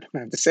 Alhamdulillah, I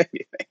don't have to say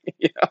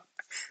anything.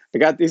 I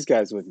got these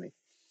guys with me.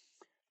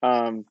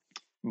 Um,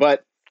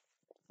 but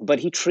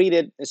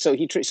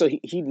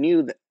he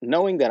knew that,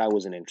 knowing that I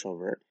was an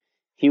introvert,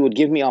 he would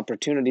give me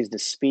opportunities to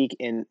speak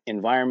in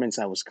environments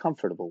I was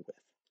comfortable with.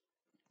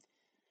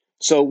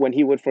 So when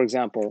he would, for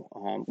example,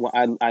 well,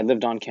 I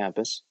lived on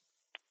campus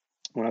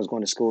when I was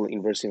going to school at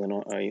University of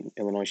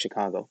Illinois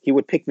Chicago. He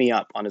would pick me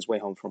up on his way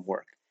home from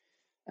work,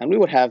 and we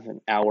would have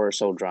an hour or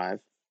so drive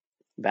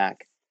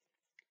back.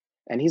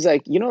 And he's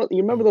like, you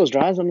remember Mm, those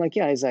drives? I'm like,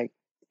 yeah. He's like,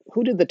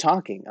 who did the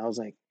talking? I was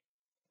like,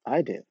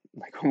 I did,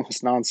 like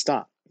almost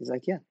nonstop. He's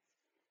like, yeah,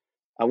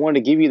 I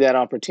wanted to give you that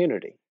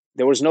opportunity.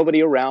 There was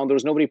nobody around. There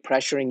was nobody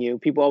pressuring you.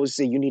 People always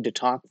say you need to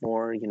talk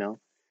more.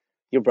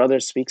 Your brother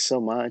speaks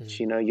so much. mm,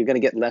 You're going to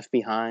get left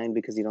behind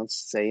because you don't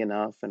say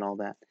enough and all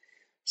that.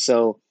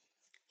 So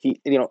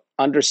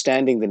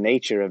understanding the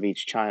nature of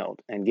each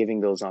child and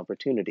giving those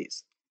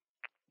opportunities.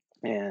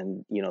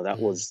 And that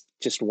mm, was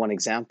just one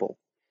example.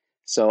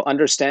 So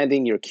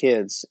understanding your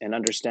kids and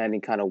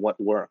understanding kind of what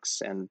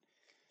works and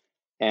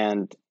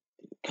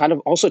kind of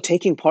also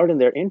taking part in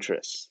their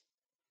interests.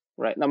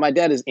 Right now, my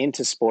dad is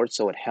into sports,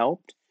 so it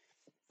helped.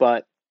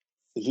 But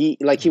he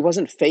mm,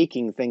 wasn't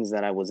faking things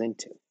that I was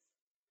into.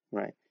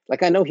 Right?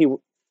 Like I know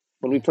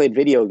when we mm, played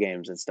video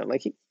games and stuff,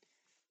 like he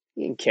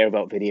didn't care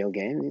about video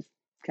games. He's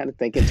kind of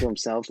thinking to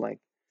himself, like,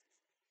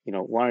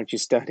 why aren't you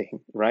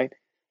studying? Right?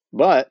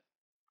 But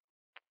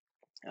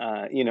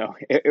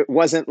it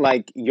wasn't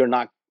like you're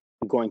not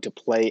going to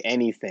play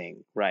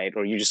anything, right?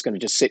 Or you're just going to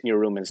just sit in your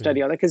room and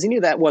study mm, all that because he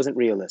knew that wasn't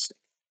realistic,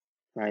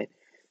 right?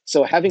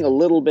 So having a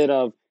mm, little bit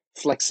of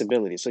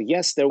flexibility. So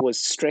yes, there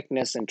was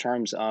strictness in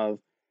terms of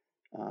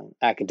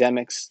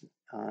academics.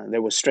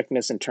 There was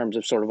strictness in terms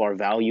of sort of our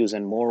values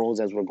and morals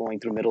as we're going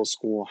through middle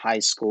school, high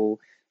school,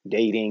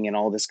 dating, and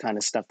all this kind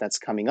of stuff that's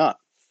coming up.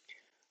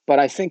 But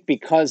I think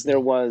because there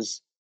mm,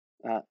 was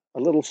a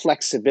little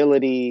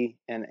flexibility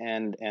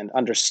and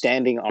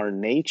understanding our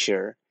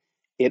nature,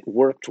 it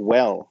worked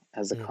well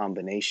as a mm,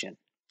 combination.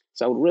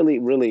 So I would really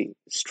really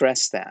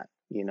stress that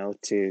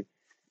to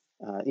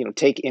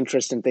take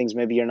interest in things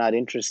maybe you're not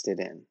interested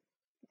in,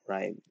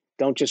 right?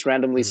 Don't just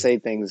randomly mm, say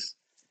things.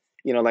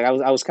 Like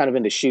I was kind of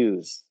into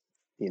shoes,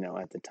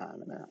 at the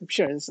time, and I'm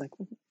sure it's like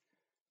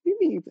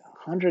maybe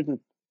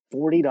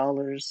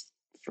 $140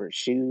 for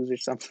shoes or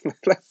something.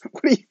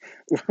 Like,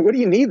 what do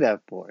you need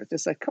that for? It's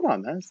just like, come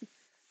on, man.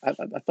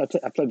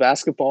 I play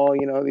basketball.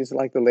 These are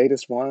like the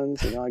latest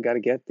ones. I got to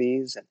get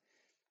these, and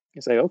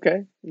it's like,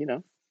 okay,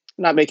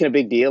 not making a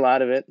big deal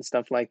out of it and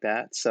stuff like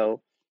that.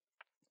 So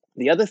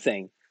the other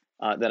thing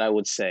that I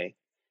would say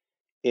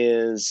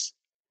is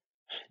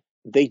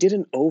they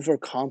didn't over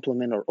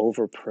compliment or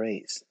over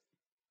praise.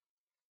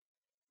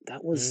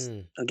 That was,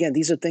 mm, again,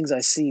 these are things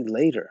I see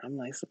later. I'm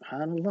like,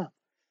 subhanallah.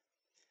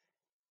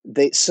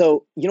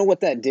 So you know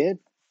what that did?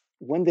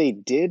 When they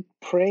did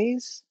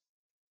praise,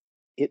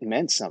 it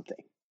meant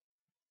something.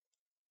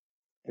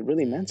 It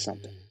really meant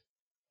something, Mm.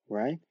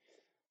 right?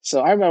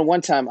 So I remember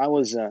one time it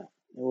was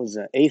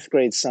a eighth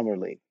grade summer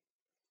league,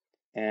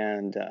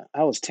 and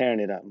I was tearing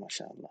it up,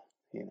 mashallah.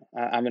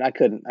 I mean, I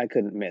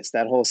couldn't miss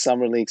that whole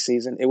summer league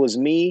season. It was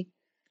me.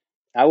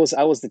 I was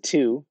the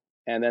two,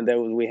 and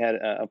then we had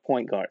a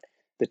point guard.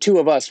 The two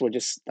of us were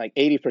just like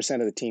 80%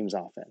 of the team's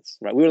offense,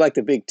 right? We were like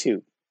the big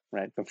two,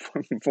 right,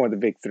 before the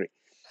big three.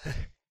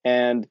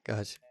 And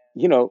Gotcha.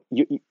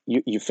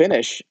 you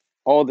finish,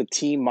 all the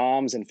team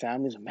moms and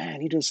families,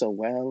 man, you do so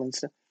well and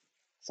stuff.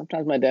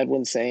 Sometimes my dad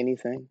wouldn't say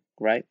anything,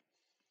 right?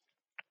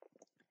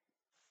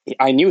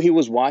 I knew he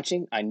was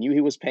watching. I knew he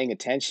was paying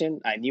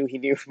attention. I knew he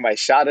knew my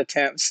shot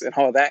attempts and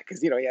all that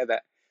because he had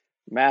that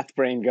math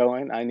brain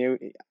going. I knew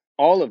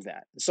all of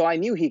that. So I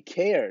knew he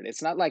cared.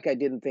 It's not like I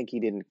didn't think he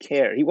didn't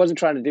care. He wasn't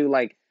trying to do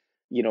like,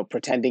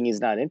 pretending he's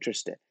not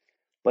interested.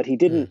 But Mm.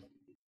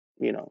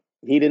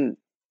 he didn't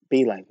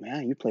be like,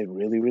 man, you played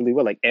really, really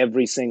well, like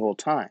every single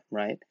time,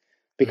 right?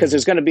 Because Mm.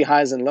 there's going to be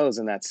highs and lows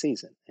in that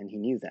season. And he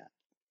knew that,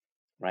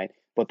 right?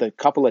 But the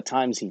couple of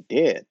times he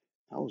did,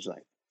 I was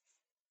like,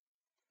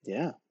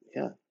 yeah,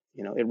 yeah.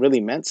 It really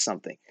meant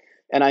something.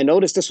 And I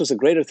noticed this was a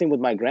greater thing with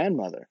my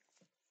grandmother.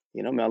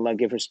 May Allah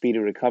give her speedy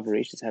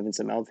recovery. She's having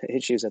some health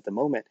issues at the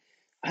moment.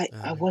 I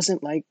Ameen.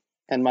 wasn't like,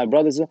 and my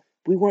brothers,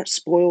 we weren't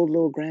spoiled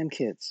little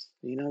grandkids.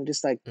 Mm.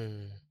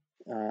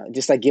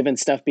 Just like giving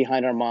stuff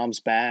behind our mom's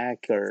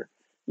back, or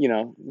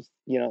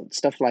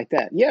stuff like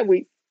that. Yeah,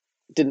 we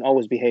didn't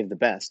always behave the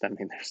best. I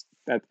mean,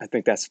 I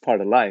think that's part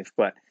of life,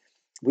 but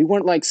we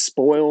weren't like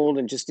spoiled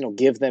and just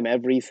give them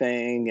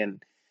everything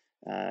and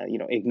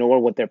ignore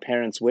what their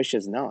parents'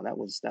 wishes. No, that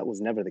was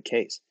never the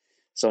case.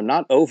 So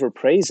not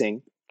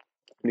overpraising,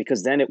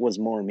 because then it was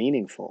more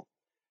meaningful.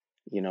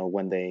 Mm.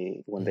 When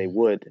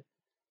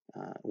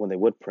they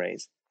would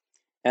praise.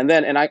 And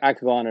then, and I could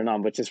go on and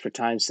on, but just for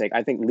time's sake,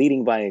 I think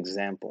leading by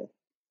example.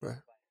 Right.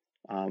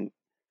 Um,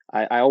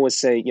 I always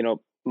say,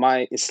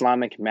 my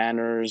Islamic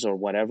manners or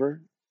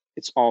whatever,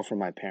 it's all from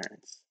my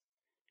parents.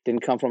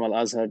 Didn't come from Al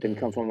Azhar, didn't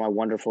come Mm. from my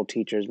wonderful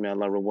teachers. May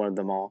Allah reward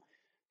them all.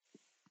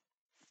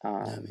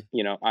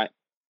 Ameen.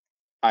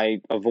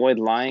 I avoid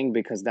lying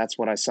because that's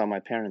what I saw my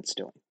parents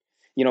doing.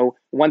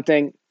 One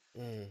thing,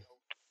 Mm.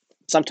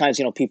 sometimes,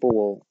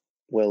 people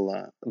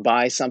will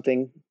buy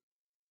something,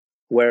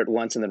 wear it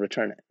once, and then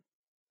return it,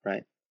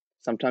 right?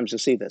 Sometimes you'll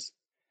see this.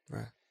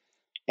 Right.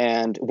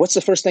 And what's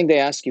the first thing they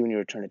ask you when you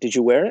return it? Did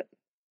you wear it?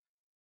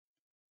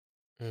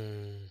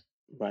 Mm.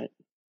 Right.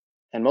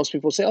 And most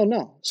people say, oh,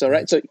 no. So, Right.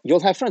 right. So you'll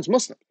have friends,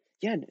 Muslim.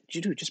 Yeah. Did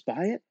you do? Just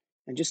buy it.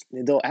 And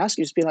they'll ask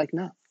you, just be like,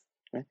 no.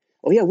 Right.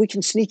 Oh, yeah. We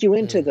can sneak you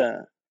into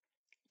Mm.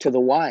 the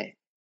Y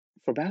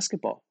for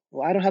basketball.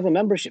 Well, I don't have a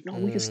membership. No,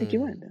 we can sneak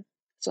you Mm. in.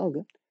 It's all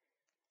good.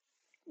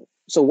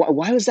 So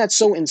why was that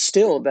so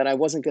instilled that I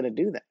wasn't going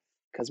to do that?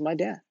 Because my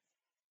dad,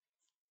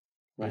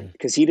 right? Mm.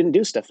 Because he didn't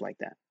do stuff like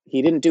that.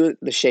 He didn't do it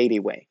the shady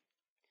way,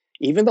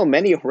 even though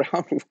many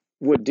around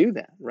would do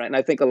that, right? And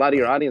I think a lot of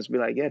your Right. audience would be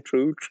like, yeah,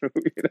 true, true,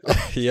 you know.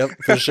 Yep,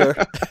 for sure.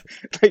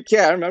 Like,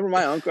 yeah, I remember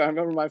my uncle, I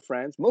remember my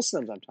friends,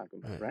 Muslims I'm talking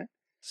about, Right. right?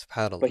 But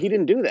SubhanAllah. he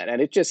didn't do that.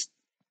 And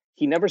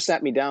he never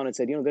sat me down and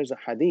said, there's a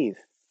hadith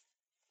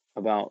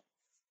about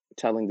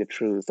telling the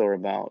truth, or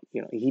about,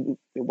 it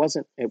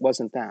wasn't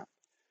that.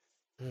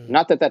 Mm.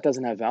 Not that that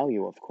doesn't have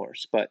value, of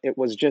course, but it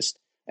was just,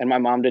 and my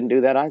mom didn't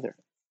do that either.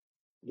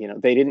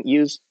 They didn't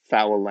use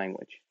foul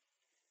language.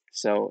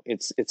 So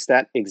it's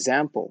that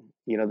example.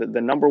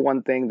 The number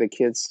one thing the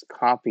kids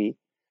copy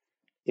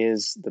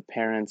is the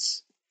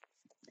parents'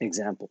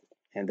 example,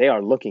 and they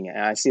are looking at.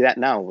 And I see that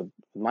now with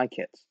my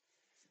kids,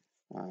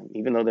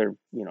 even though they're,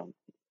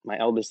 my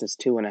eldest is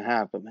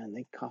 2.5, but man,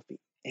 they copy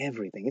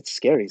everything. It's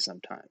scary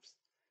sometimes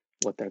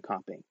what they're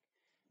copying.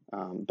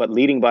 But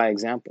leading by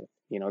example,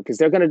 because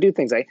they're going to do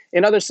things like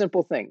another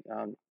simple thing.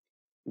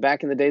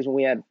 Back in the days when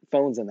we had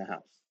phones in the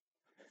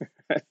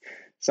house,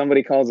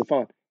 somebody calls the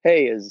phone.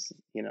 Hey, is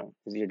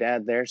your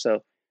dad there?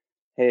 So,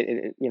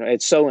 hey,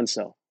 it's so and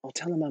so. I'll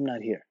tell him I'm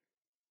not here.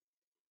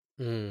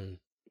 Mm.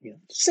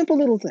 Simple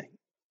little thing.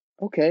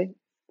 Okay,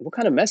 what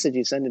kind of message are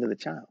you sending to the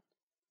child,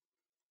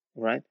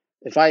 right?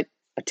 If I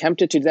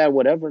attempted to do that,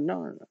 whatever,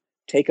 no, no, no.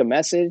 Take a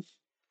message.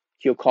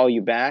 He'll call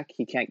you back.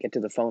 He can't get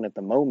to the phone at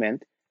the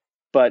moment,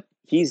 but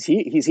he's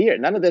here.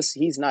 None of this.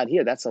 He's not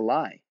here. That's a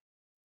lie.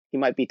 He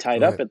might be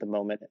tied up Right. at the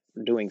moment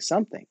doing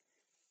something.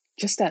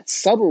 Just that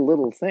subtle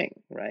little thing,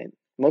 right?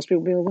 Most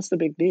people be like, what's the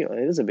big deal?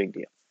 It is a big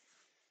deal.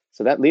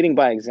 So that leading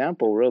by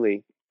example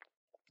really,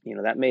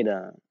 that made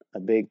a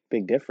big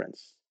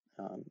difference,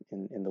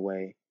 in the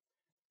way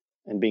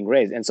and being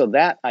raised. And so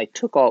that I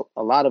took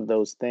a lot of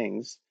those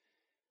things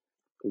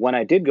when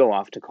I did go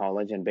off to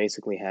college and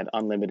basically had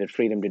unlimited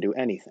freedom to do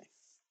anything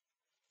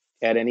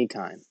at any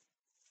time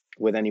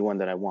with anyone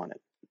that I wanted,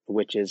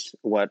 which is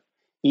what,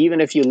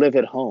 even if you live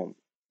at home,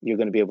 you're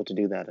going to be able to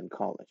do that in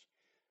college.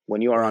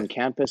 When you are on Right.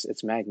 campus,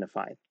 it's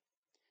magnified.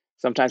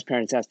 Sometimes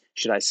parents ask,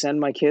 should I send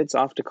my kids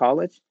off to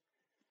college?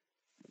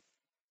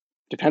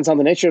 Depends on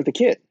the nature of the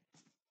kid.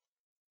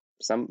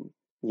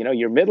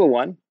 Your middle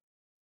one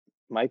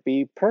might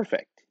be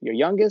perfect. Your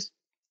youngest,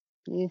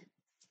 eh,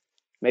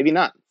 Maybe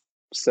not.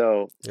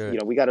 So,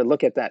 Yeah. we got to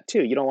look at that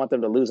too. You don't want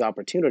them to lose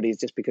opportunities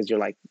just because you're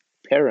like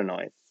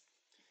paranoid.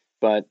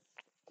 But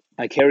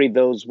I carried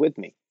those with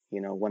me,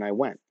 when I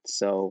went.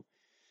 So,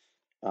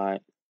 uh,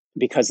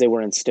 because they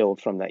were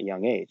instilled from that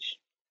young age.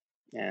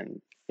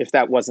 And if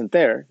that wasn't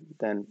there,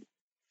 then,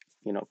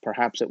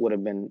 perhaps it would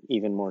have been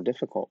even more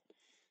difficult.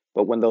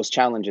 But when those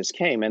challenges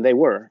came, and they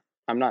were,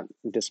 I'm not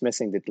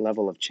dismissing the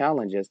level of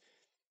challenges,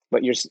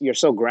 but you're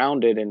so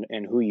grounded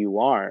in who you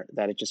are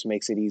that it just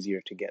makes it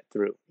easier to get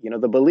through.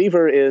 The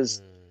believer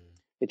is, Mm.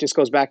 it just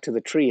goes back to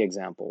the tree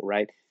example,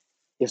 right?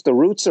 If the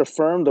roots are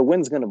firm, the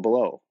wind's going to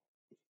blow,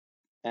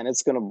 and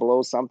it's going to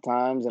blow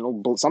sometimes,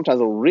 and sometimes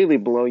it'll really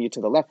blow you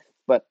to the left,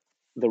 but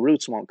the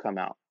roots won't come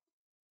out,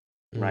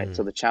 right?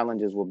 So Mm. the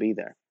challenges will be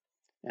there.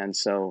 And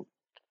so,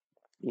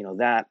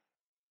 that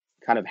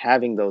kind of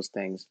having those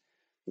things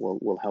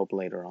will help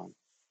later on.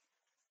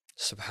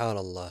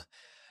 Subhanallah.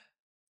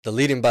 The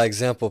leading by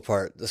example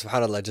part,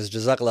 subhanallah, just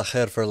jazakallah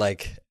khair for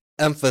like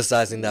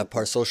emphasizing that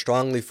part so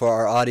strongly for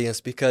our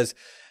audience, because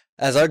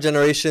as our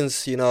generations,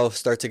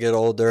 start to get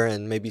older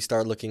and maybe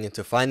start looking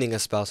into finding a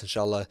spouse,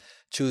 inshallah,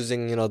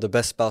 choosing, the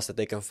best spouse that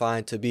they can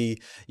find to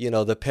be,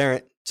 the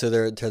parent to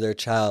their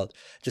child,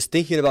 just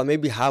thinking about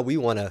maybe how we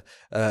want to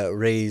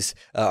raise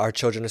our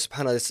children. And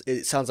subhanallah,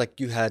 it sounds like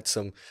you had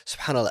some,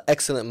 subhanallah,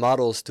 excellent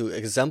models to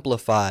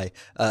exemplify,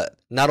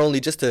 not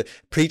only just to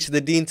preach the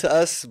deen to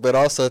us, but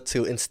also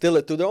to instill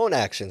it through their own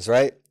actions,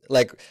 right?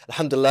 Like,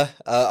 alhamdulillah,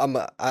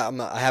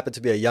 I happen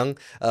to be a young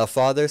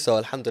father, so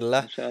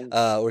alhamdulillah,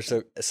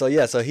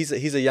 Inshallah. so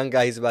he's a young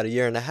guy. He's about a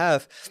year and a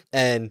half,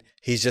 and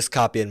he's just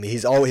copying me.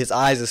 He's always, his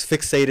eyes is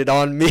fixated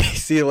on me,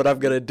 seeing what I'm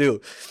gonna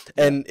do,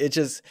 Yeah. and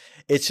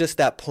it's just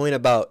that point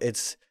about,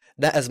 it's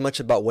not as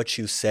much about what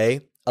you say.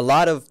 A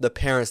lot of the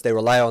parents, they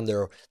rely on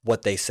their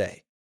what they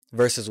say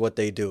versus what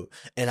they do,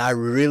 and I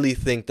really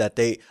think that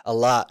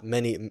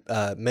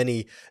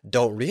many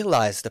don't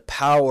realize the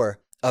power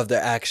of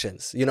their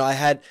actions. I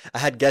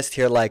had guests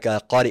here like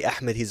Qari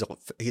Ahmed.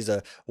 He's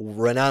a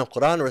renowned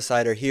Quran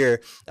reciter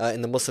here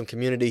in the Muslim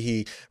community.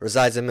 He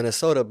resides in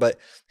Minnesota, but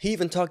he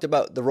even talked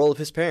about the role of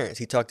his parents.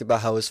 He talked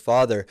about how his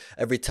father,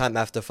 every time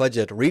after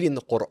Fajr, reading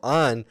the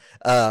Quran,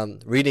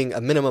 reading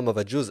a minimum of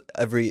a juz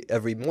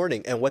every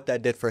morning, and what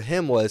that did for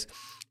him was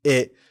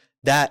it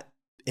that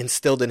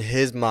instilled in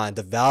his mind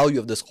the value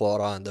of this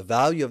Quran, the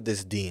value of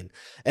this deen.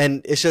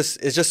 And it's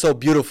just so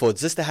beautiful.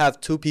 It's just to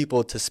have two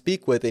people to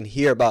speak with and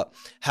hear about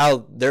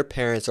how their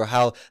parents or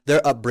how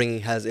their upbringing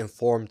has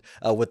informed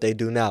what they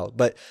do now.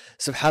 But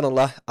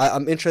subhanallah,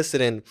 I'm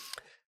interested in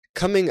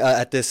coming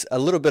at this a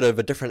little bit of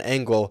a different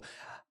angle.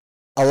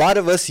 A lot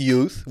of us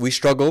youth, we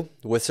struggle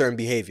with certain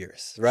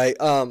behaviors, right?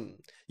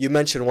 You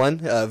mentioned one,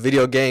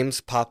 video games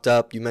popped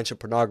up. You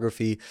mentioned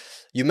pornography.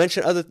 You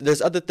mentioned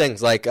there's other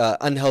things like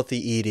unhealthy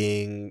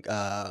eating,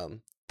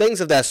 things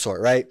of that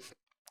sort, right?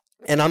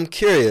 And I'm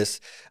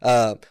curious,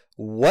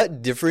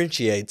 what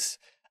differentiates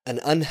an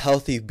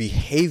unhealthy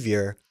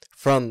behavior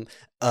from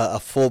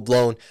a full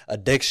blown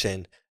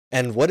addiction?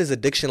 And what is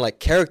addiction like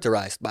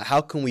characterized by?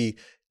 How can we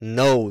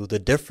know the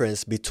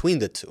difference between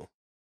the two?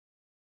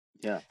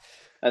 Yeah.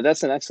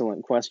 That's an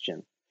excellent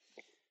question.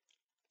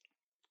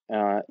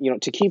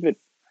 To keep it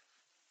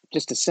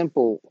just a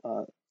simple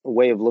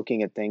way of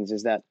looking at things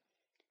is that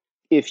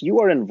if you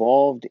are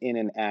involved in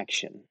an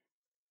action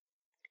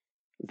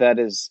that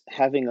is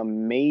having a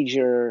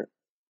major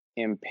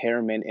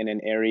impairment in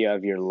an area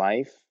of your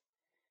life,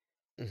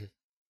 Mhm.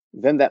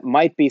 then that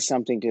might be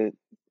something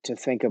to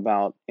think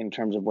about in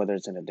terms of whether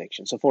it's an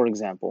addiction. So, for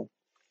example,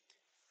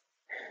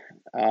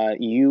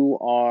 you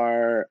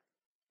are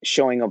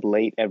showing up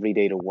late every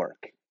day to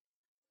work.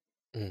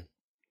 Mm.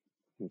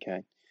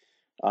 Okay,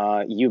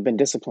 you've been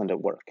disciplined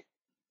at work.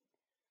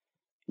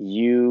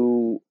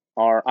 You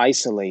are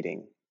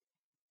isolating,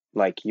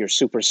 like you're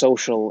super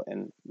social,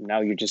 and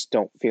now you just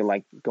don't feel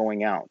like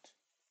going out,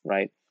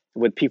 right?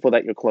 With people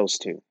that you're close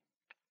to.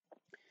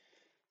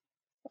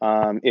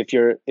 If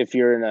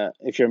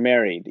you're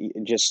married,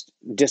 just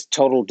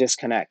total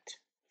disconnect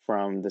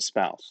from the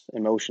spouse,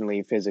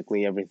 emotionally,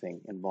 physically,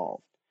 everything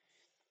involved.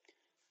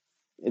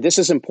 This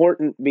is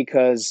important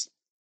because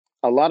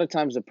a lot of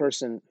times the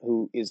person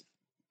who is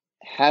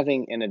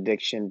having an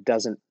addiction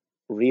doesn't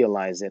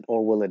realize it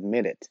or will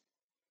admit it.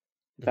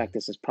 In Mm. fact,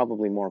 this is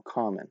probably more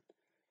common.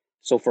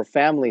 So for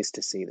families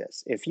to see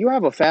this, if you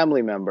have a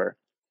family member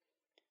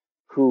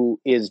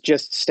who is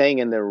just staying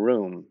in their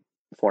room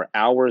for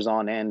hours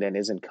on end and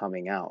isn't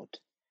coming out,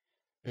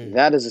 Mm.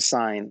 that is a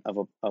sign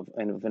of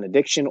an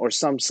addiction or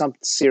something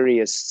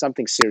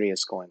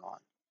serious going on,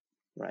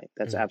 right?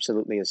 That's Mm.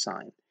 absolutely a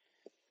sign.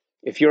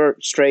 If you're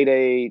straight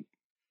A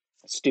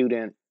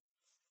student,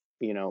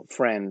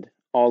 friend,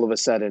 all of a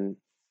sudden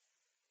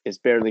is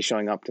barely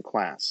showing up to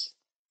class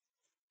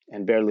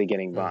and barely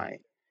getting Mm. by,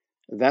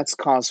 that's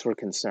cause for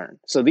concern.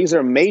 So these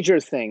are major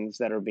things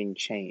that are being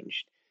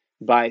changed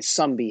by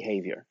some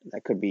behavior.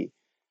 That could be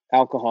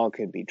alcohol,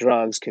 could be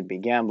drugs, could be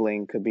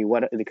gambling, could be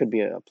what it could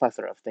be a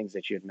plethora of things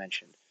that you had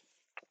mentioned.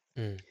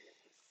 Mm.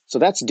 So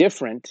that's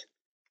different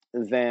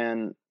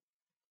than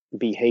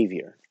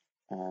behavior.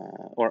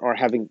 or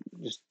having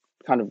just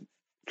kind of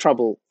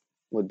trouble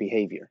with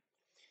behavior.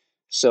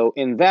 So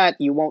in that,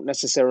 you won't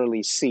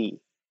necessarily see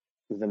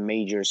the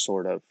major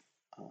sort of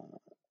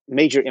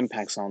major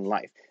impacts on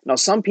life. Now,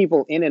 some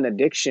people in an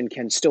addiction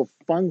can still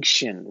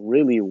function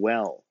really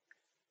well.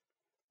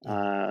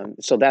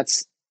 So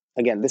that's,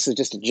 again, this is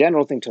just a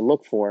general thing to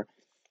look for.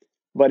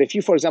 But if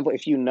you, for example,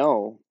 if you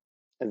know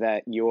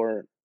that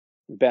your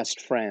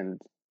best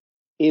friend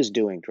is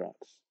doing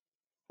drugs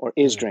or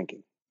is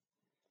drinking,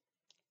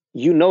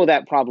 you know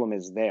that problem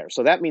is there.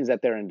 So that means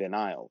that they're in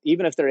denial,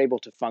 even if they're able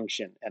to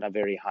function at a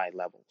very high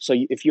level. So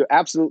if you're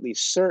absolutely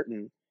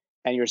certain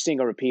and you're seeing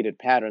a repeated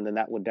pattern, then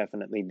that would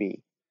definitely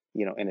be,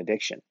 an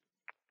addiction.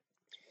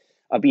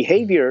 A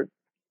behavior.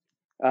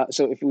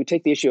 So if we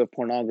take the issue of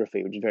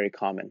pornography, which is very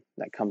common,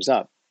 that comes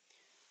up.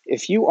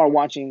 If you are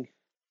watching,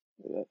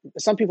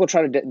 some people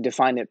try to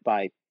define it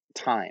by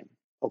time.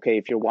 Okay,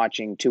 if you're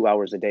watching 2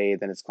 hours a day,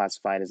 then it's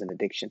classified as an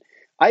addiction.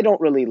 I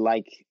don't really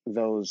like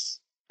those.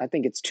 I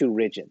think it's too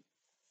rigid,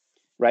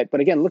 right?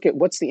 But again, look at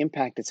what's the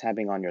impact it's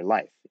having on your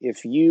life.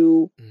 If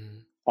you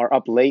are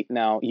up late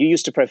now, you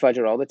used to pray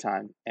Fajr all the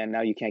time, and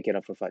now you can't get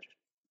up for Fajr.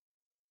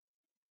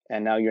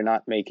 And now you're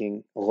not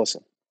making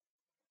ghusl.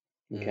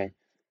 Okay.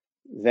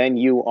 Then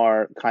you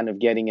are kind of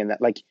getting in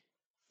that, like,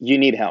 you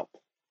need help.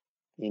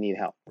 You need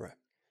help.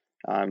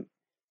 Right.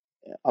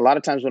 A lot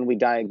of times when we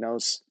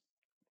diagnose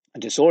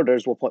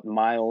disorders, we'll put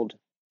mild,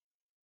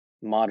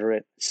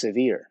 moderate,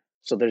 severe.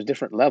 So there's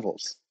different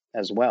levels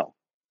as well.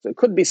 So it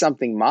could be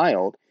something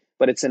mild,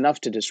 but it's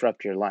enough to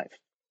disrupt your life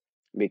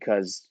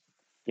because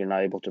you're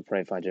not able to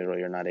pray Fajr or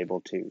you're not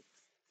able to,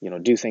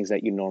 do things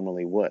that you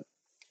normally would.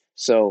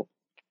 So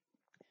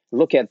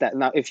look at that.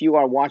 Now, if you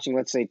are watching,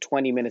 let's say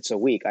 20 minutes a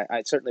week,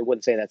 I certainly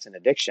wouldn't say that's an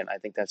addiction. I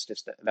think that's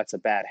that's a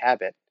bad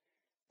habit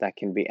that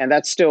can be, and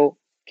that still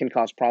can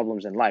cause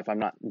problems in life. I'm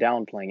not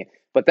downplaying it,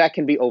 but that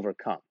can be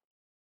overcome,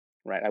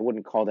 right? I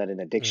wouldn't call that an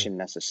addiction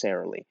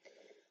necessarily.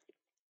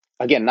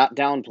 Again, not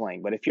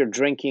downplaying, but if you're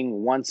drinking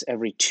once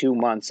every 2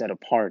 months at a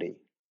party,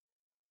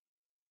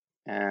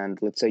 and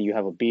let's say you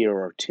have a beer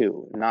or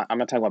two, I'm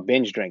not talking about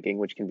binge drinking,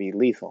 which can be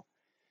lethal.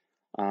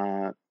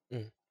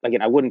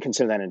 Again, I wouldn't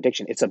consider that an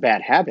addiction. It's a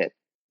bad habit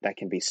that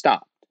can be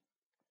stopped,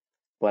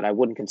 but I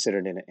wouldn't consider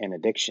it an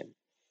addiction.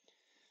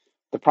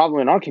 The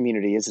problem in our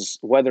community is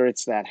whether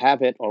it's that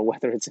habit or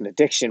whether it's an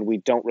addiction, we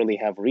don't really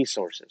have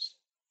resources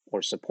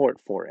or support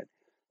for it,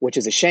 which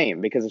is a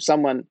shame because if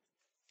someone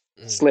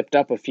slipped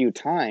up a few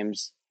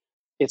times,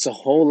 it's a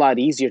whole lot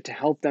easier to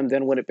help them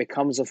than when it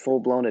becomes a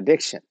full-blown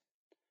addiction.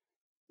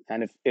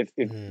 And if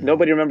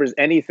nobody remembers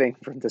anything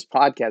from this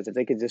podcast, if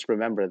they could just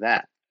remember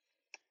that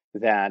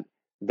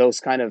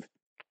those kind of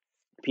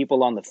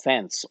people on the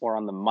fence or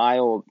on the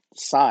mild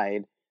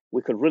side,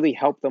 we could really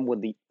help them with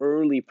the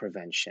early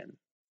prevention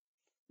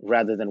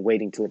rather than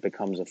waiting till it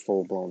becomes a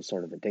full-blown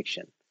sort of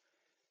addiction.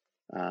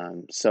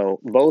 So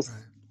both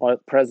are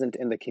present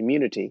in the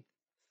community,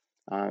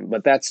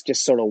 but that's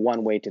just sort of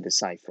one way to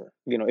decipher.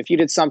 If you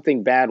did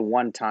something bad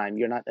one time,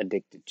 you're not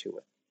addicted to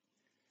it.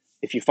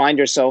 If you find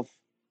yourself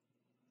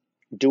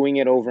doing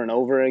it over and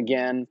over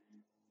again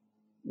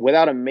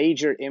without a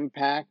major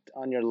impact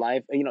on your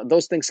life,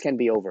 those things can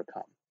be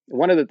overcome.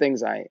 One of the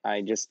things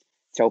I just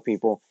tell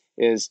people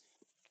is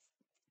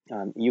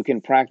you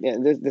can practice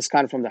this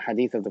kind of from the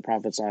hadith of the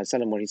Prophet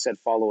ﷺ, where he said,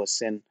 follow a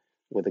sin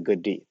with a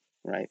good deed,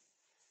 right?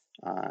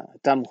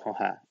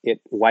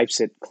 It wipes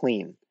it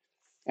clean.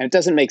 And it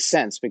doesn't make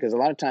sense because a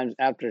lot of times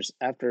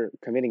after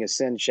committing a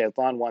sin,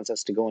 Shaitan wants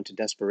us to go into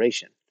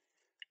desperation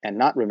and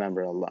not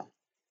remember Allah.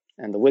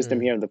 And the wisdom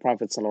here of the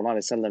Prophet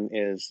ﷺ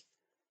is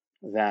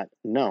that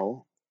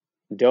no,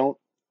 don't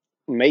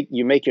make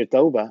your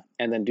tawbah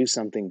and then do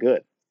something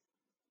good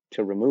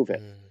to remove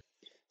it.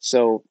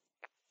 So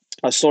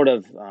a sort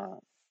of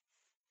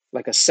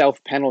like a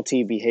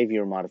self-penalty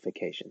behavior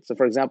modification. So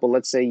for example,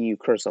 let's say you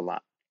curse a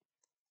lot,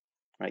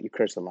 right? You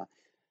curse a lot.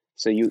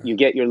 So you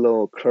get your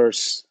little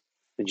curse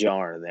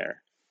jar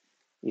there.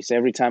 You say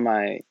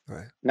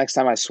next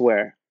time I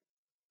swear,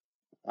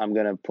 I'm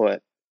going to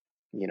put,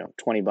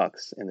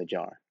 $20 in the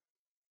jar,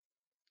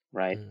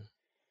 right?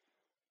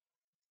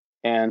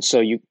 And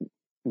so you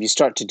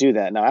start to do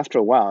that. Now, after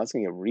a while, it's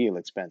going to get real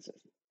expensive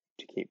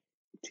to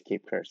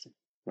keep cursing,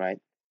 right?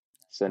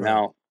 So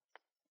now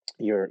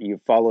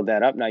you follow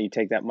that up. Now you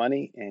take that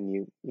money and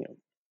you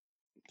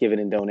give it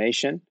in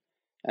donation,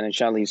 and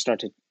inshallah you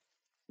start to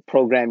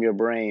program your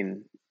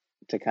brain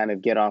to kind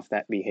of get off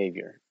that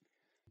behavior.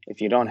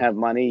 If you don't have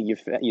money,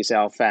 you say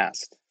I'll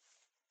fast,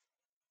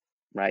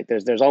 right?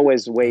 There's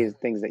always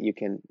things that you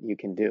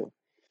can do.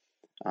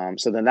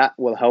 So then that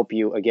will help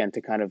you again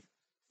to kind of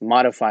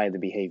modify the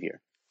behavior.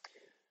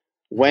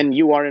 When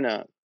you are in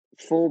a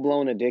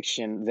full-blown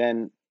addiction,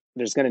 then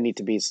there's going to need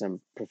to be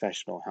some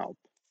professional help.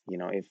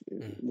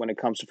 When it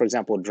comes to, for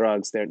example,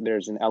 drugs,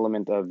 there's an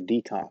element of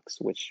detox,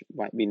 which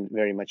might be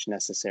very much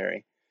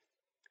necessary.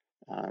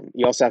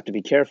 You also have to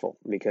be careful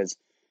because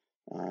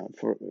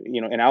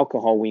in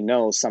alcohol, we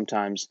know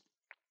sometimes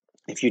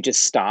if you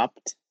just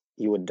stopped,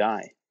 you would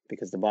die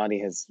because the body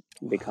has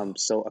become Wow.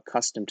 so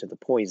accustomed to the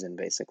poison,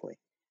 basically,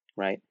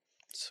 right?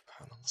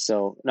 SubhanAllah.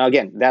 So now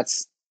again,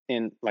 that's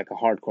in like a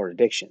hardcore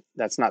addiction.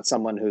 That's not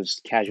someone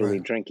who's casually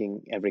Right.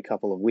 drinking every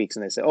couple of weeks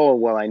and they say, "Oh,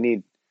 well, I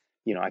need,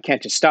 I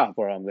can't just stop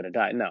or I'm going to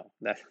die." No,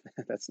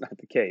 that's not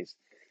the case.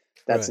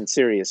 That's Right. in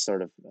serious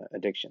sort of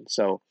addiction.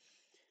 So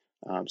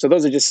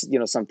those are just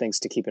some things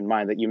to keep in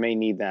mind that you may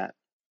need that.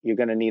 You're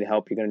going to need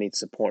help. You're going to need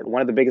support.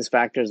 One of the biggest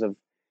factors of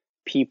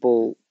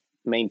people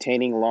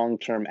maintaining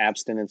long-term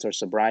abstinence or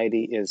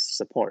sobriety is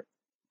support,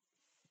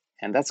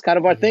 and that's kind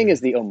of our thing as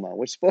Mhm. the ummah.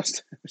 We're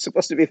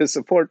supposed to be the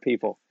support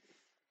people.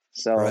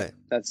 So Right.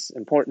 that's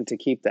important to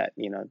keep that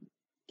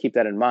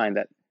in mind.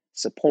 That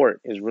support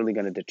is really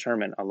going to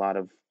determine a lot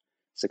of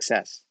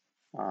success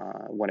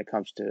when it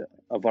comes to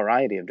a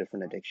variety of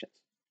different addictions.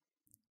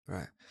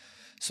 Right.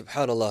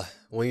 SubhanAllah.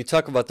 When you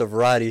talk about the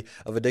variety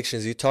of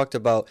addictions, you talked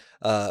about,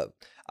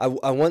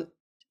 I want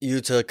you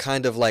to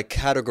kind of like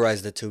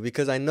categorize the two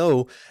because I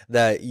know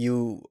that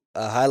you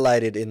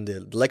highlighted in the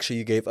lecture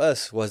you gave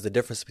us was the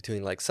difference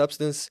between like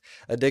substance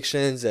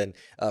addictions and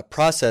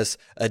process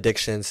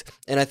addictions.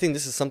 And I think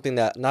this is something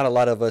that not a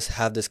lot of us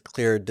have this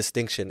clear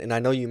distinction. And I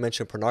know you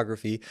mentioned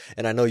pornography,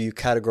 and I know you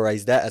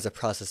categorized that as a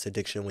process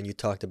addiction when you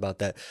talked about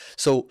that.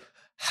 So,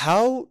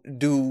 how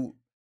do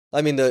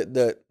I mean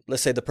the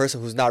let's say the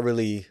person who's not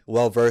really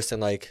well versed in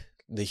like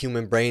the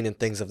human brain and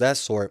things of that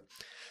sort,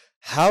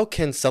 how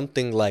can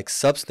something like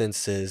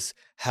substances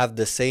have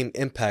the same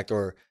impact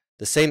or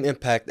the same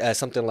impact as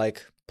something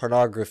like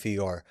pornography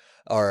or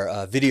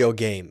video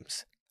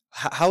games?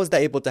 How is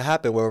that able to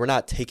happen where we're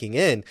not taking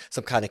in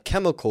some kind of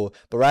chemical,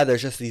 but rather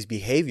it's just these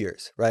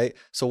behaviors, right?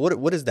 So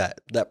what is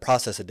that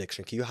process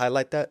addiction? Can you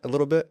highlight that a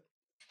little bit?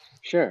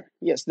 Sure.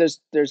 Yes.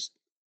 There's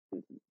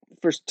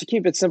first, to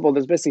keep it simple,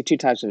 there's basically two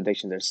types of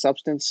addiction. There's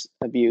substance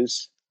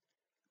abuse,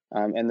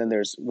 and then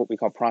there's what we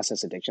call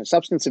process addiction.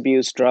 Substance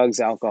abuse, drugs,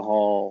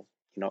 alcohol,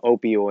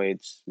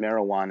 opioids,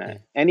 marijuana,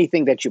 Mm,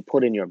 anything that you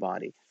put in your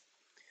body.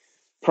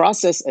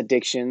 Process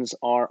addictions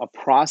are a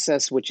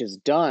process which is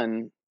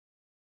done,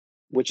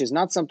 which is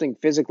not something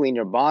physically in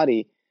your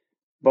body,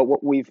 but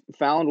what we've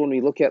found when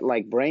we look at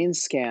like brain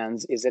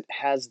scans is it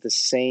has the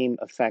same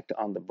effect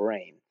on the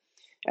brain.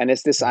 And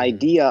it's this mm,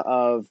 idea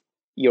of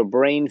your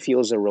brain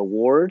feels a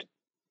reward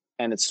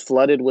and it's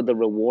flooded with the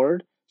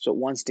reward. So it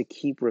wants to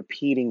keep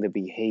repeating the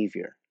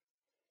behavior.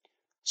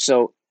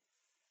 So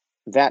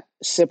that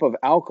sip of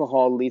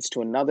alcohol leads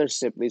to another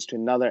sip, leads to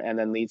another, and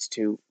then leads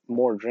to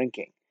more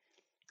drinking.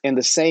 In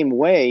the same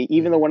way,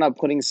 even though mm, we're not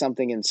putting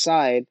something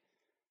inside,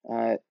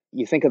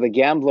 you think of the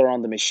gambler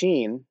on the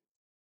machine,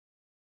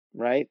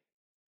 right?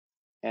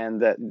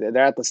 And they're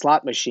at the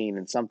slot machine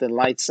and something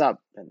lights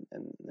up, and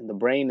the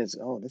brain is,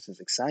 oh, this is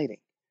exciting.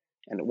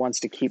 And it wants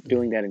to keep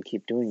doing mm, that and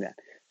keep doing that.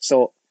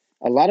 So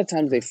a lot of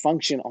times they right,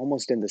 function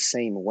almost in the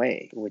same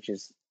way, which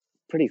is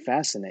pretty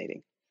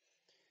fascinating.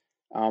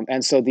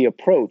 And so the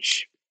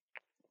approach,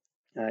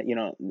 you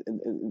know,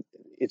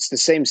 it's the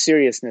same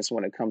seriousness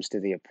when it comes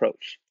to the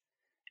approach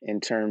in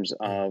terms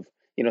mm, of,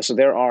 so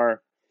there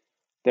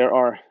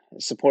are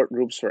support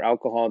groups for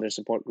alcohol. There's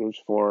support groups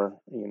for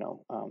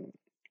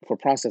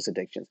process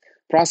addictions.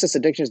 Process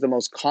addiction is the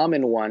most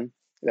common one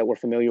that we're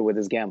familiar with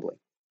is gambling.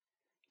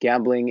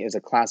 Gambling is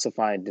a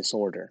classified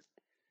disorder.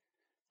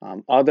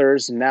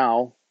 Others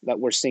now that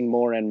we're seeing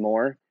more and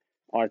more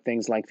are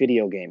things like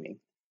video gaming,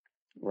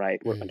 right?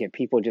 Where mm, again,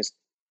 people just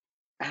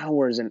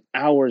hours and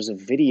hours of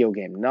video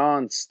game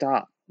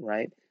nonstop,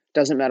 right?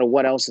 Doesn't matter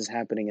what else is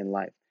happening in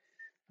life.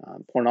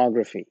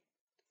 Pornography,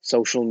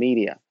 social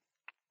media.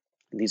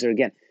 These are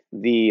again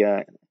the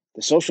uh,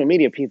 the social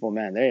media people.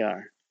 Man,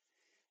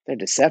 they're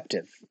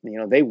deceptive.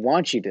 They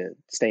want you to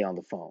stay on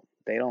the phone.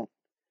 They don't.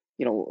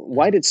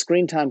 Why mm, did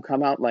screen time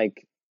come out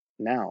like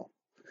now?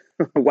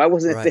 Why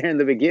wasn't it right, there in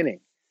the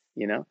beginning?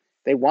 You know,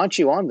 they want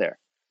you on there,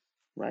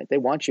 right? They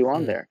want you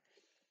on mm, there.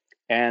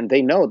 And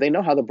they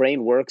know how the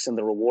brain works and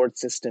the reward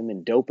system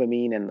and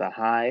dopamine and the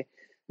high.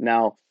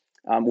 Now,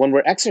 when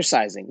we're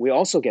exercising, we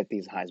also get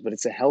these highs, but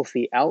it's a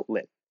healthy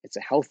outlet. It's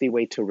a healthy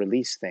way to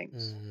release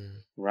things, mm,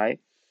 right?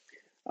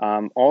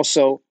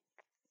 Also,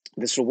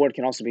 this reward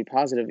can also be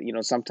positive.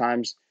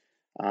 Sometimes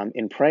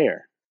in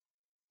prayer,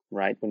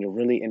 right? When you're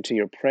really into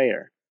your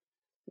prayer,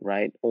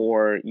 right?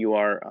 Or you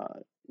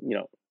are,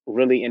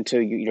 really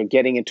into you're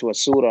getting into a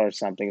surah or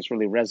something. It's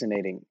really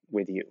resonating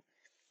with you.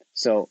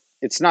 So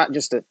it's not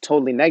just a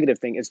totally negative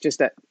thing. It's just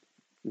that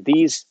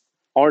these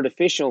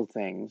artificial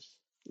things,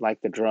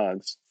 like the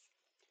drugs,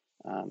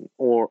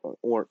 or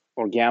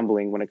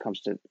gambling, when it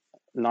comes to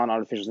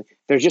non-artificial things,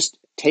 they're just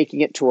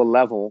taking it to a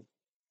level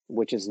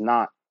which is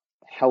not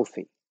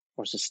healthy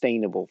or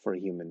sustainable for a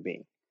human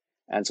being,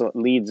 and so it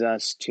leads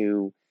us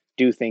to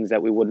do things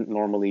that we wouldn't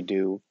normally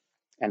do,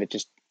 and it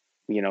just,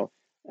 you know,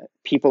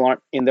 people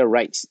aren't in their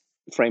right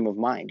frame of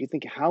mind. You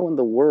think, how in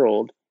the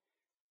world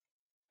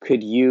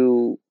could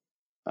you,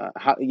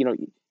 how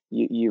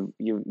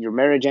your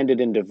marriage ended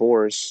in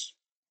divorce,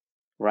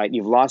 right?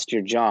 You've lost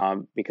your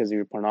job because of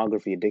your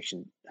pornography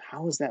addiction.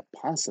 How is that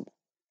possible,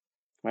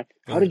 right?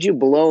 How right, did you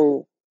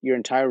blow your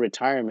entire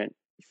retirement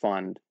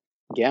fund,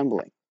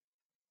 gambling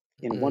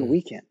in one Mm.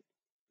 weekend.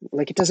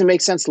 Like, it doesn't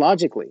make sense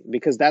logically,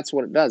 because that's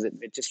what it does.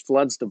 It just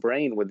floods the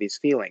brain with these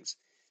feelings.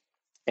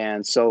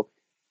 And so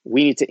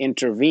we need to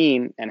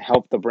intervene and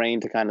help the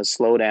brain to kind of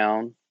slow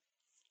down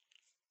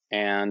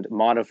and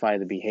modify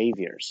the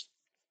behaviors.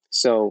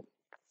 So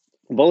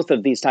both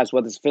of these types,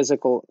 whether it's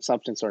physical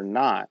substance or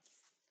not,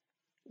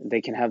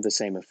 they can have the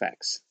same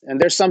effects. And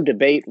there's some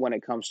debate when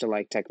it comes to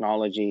like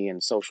technology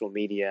and social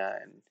media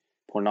and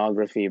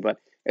pornography, but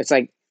it's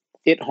like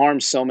it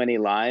harms so many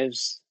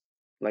lives.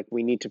 Like,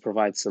 we need to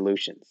provide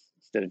solutions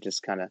instead of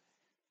just kind of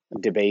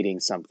debating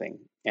something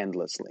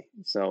endlessly.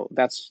 So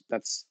that's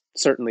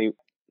certainly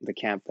the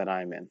camp that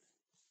I'm in,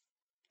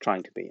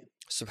 trying to be in.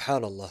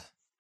 Subhanallah.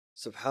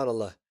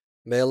 Subhanallah.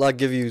 May Allah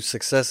give you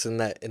success in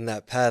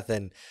that path,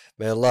 and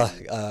may Allah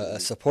Ameen. Ameen.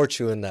 support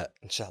you in that,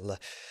 inshallah.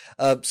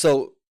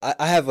 So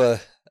I have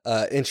a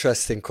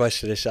interesting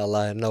question,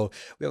 inshallah. I know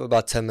we have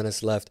about 10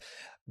 minutes left,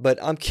 but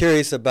I'm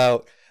curious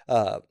about.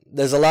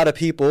 There's a lot of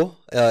people,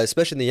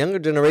 especially in the younger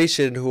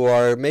generation, who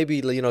are maybe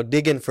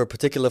digging for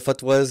particular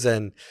fatwas,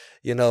 and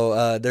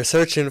they're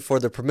searching for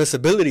the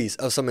permissibilities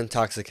of some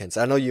intoxicants.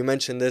 I know you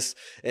mentioned this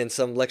in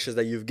some lectures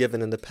that you've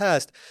given in the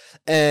past,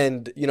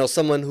 and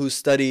someone who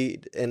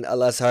studied in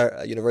Al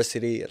Azhar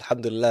University,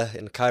 Alhamdulillah,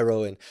 in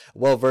Cairo, and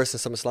well versed in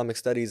some Islamic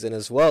studies, and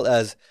as well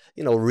as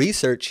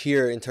research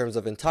here in terms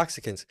of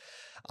intoxicants.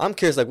 I'm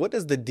curious, like, what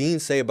does the Deen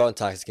say about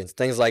intoxicants?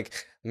 Things like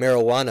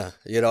marijuana.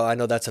 I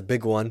know that's a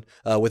big one,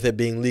 with it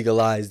being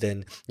legalized,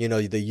 and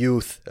the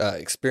youth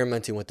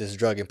experimenting with this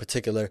drug in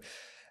particular.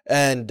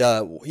 And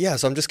yeah,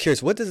 so I'm just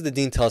curious, what does the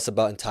Deen tell us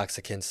about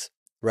intoxicants,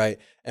 right?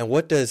 And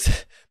what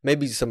does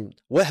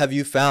what have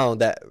you found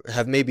that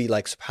have maybe,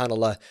 like,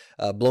 subhanallah,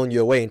 blown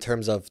you away in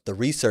terms of the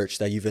research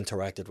that you've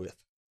interacted with?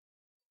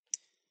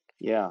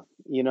 Yeah,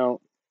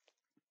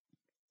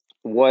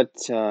 what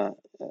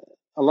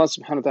Allah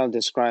subhanahu wa ta'ala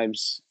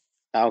describes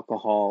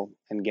alcohol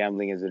and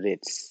gambling as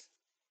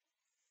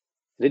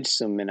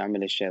rijsum min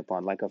amal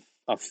shaitan, like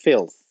a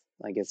filth,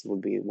 I guess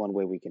would be one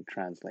way we can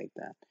translate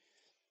that.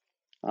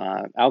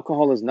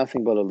 Alcohol is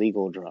nothing but a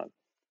legal drug,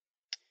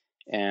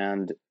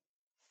 and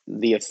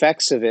the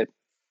effects of it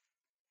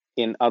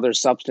in other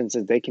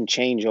substances, they can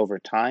change over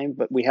time,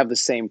 but we have the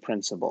same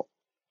principle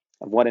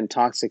of what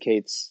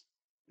intoxicates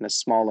in a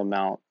small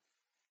amount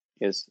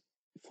is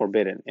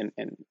forbidden in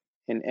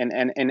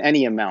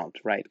any amount,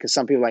 right? Because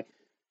some people are like,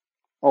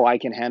 oh, I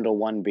can handle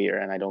one beer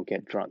and I don't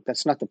get drunk.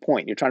 That's not the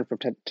point. You're trying to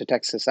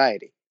protect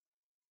society.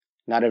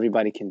 Not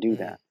everybody can do Mm.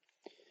 that.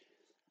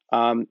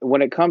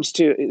 When it comes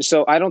to,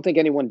 so I don't think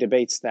anyone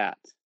debates that.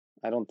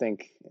 I don't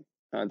think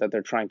that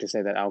they're trying to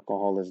say that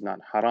alcohol is not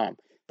haram.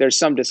 There's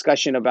some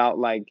discussion about,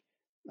 like,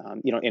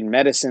 in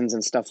medicines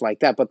and stuff like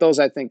that, but those,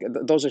 I think,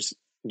 those are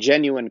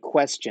genuine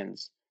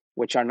questions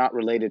which are not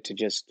related to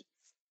just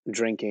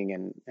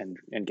drinking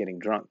and getting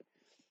drunk.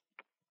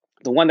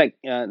 The one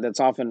that's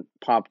often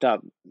popped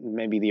up,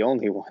 maybe the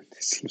only one,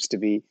 seems to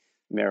be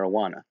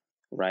marijuana,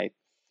 right?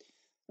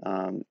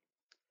 Um,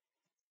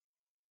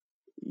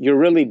 you're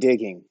really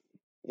digging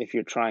if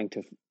you're trying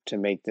to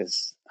make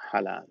this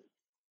halal,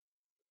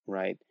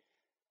 right?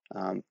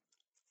 Um,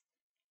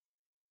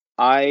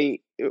 I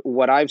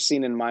what I've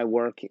seen in my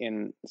work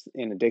in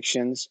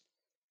addictions,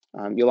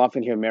 you'll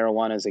often hear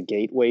marijuana as a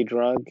gateway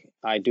drug.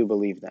 I do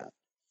believe that.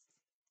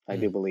 I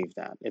do Mm. believe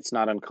that. It's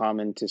not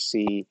uncommon to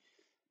see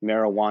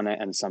marijuana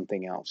and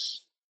something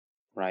else,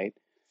 right?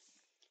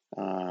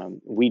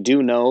 We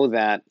do know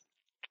that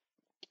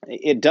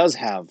it does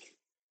have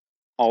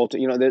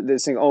they're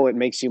saying, oh, it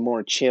makes you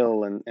more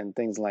chill and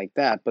things like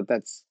that, but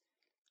that's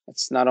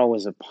not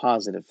always a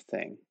positive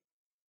thing,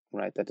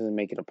 right? That doesn't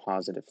make it a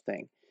positive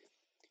thing.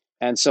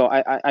 And so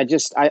I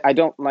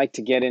don't like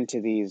to get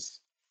into these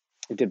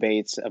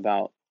debates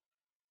about,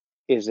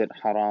 is it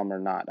haram or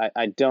not.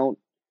 I don't,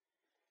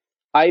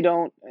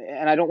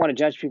 and I don't want to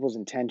judge people's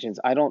intentions.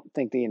 I don't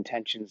think the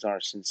intentions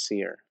are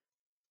sincere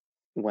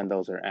when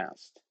those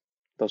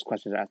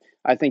questions are asked.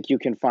 I think you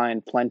can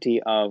find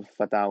plenty of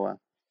fatwa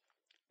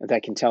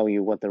that can tell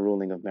you what the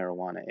ruling of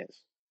marijuana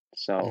is.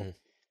 So Mm.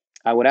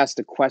 I would ask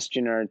the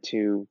questioner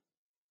to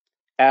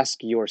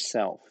ask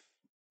yourself,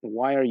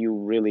 why are you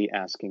really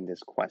asking this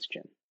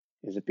question?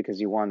 Is it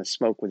because you want to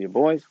smoke with your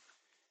boys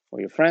or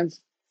your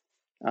friends?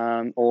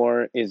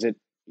 Or is it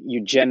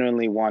you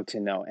genuinely want to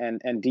know?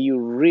 And do you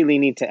really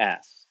need to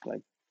ask?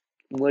 Like,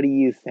 what do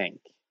you think?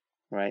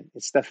 Right?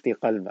 Istafti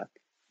qalbak,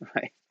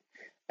 right?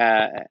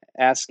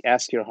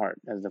 Ask your heart,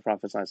 as the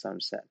Prophet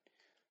ﷺ said.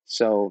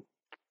 So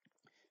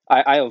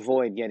I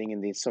avoid getting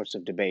in these sorts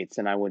of debates,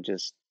 and I would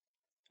just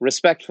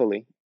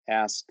respectfully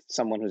ask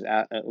someone who's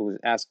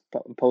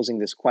posing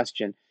this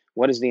question,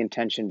 what is the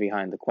intention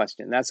behind the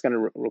question? That's going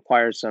to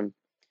require some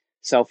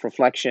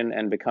self-reflection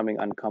and becoming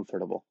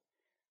uncomfortable,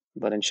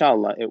 but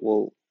inshallah it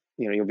will,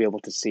 you'll be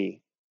able to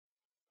see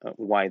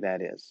why that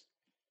is.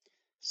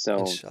 So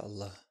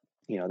Inshallah.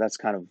 that's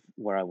kind of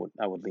where I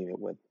would leave it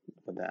with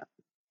that.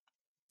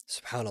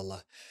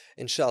 Subhanallah.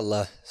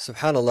 Inshallah.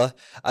 Subhanallah.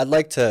 I'd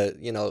like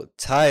to,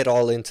 tie it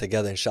all in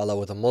together, inshallah,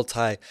 with a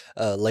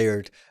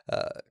multi-layered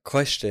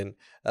question.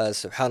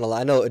 Subhanallah.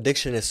 I know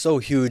addiction is so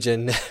huge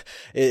and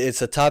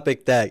it's a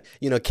topic that,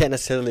 can't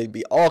necessarily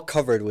be all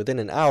covered within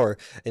an hour.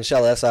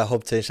 Inshallah, that's why I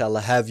hope to,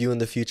 inshallah, have you in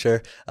the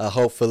future.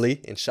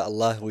 Hopefully,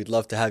 inshallah, we'd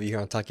love to have you here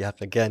on Taki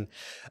Haq again.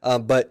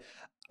 But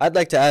I'd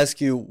like to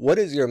ask you, what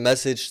is your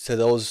message to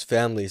those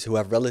families who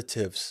have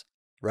relatives,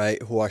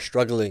 right, who are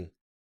struggling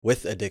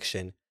with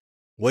addiction?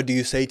 What do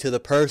you say to the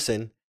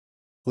person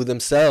who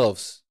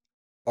themselves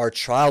are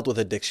trialed with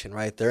addiction,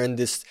 right? They're in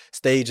this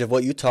stage of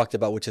what you talked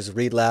about, which is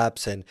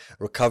relapse and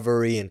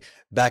recovery and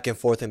back and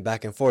forth and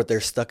back and forth.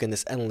 They're stuck in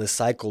this endless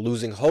cycle,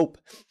 losing hope.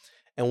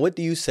 And what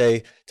do you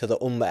say to the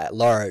ummah at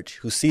large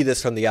who see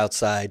this from the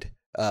outside?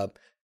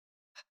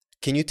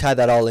 Can you tie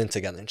that all in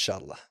together,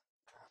 inshallah?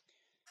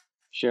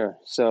 Sure.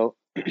 So,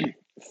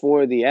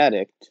 for the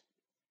addict,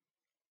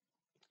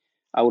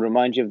 I would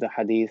remind you of the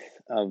hadith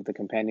of the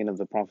companion of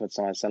the Prophet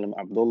ﷺ,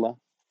 Abdullah,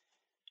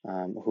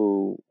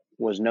 who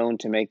was known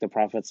to make the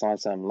Prophet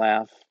ﷺ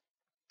laugh.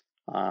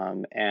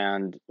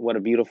 And what a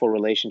beautiful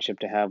relationship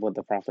to have with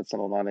the Prophet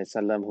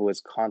ﷺ, who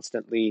is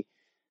constantly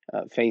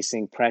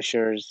facing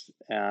pressures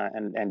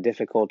and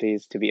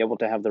difficulties, to be able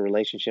to have the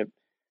relationship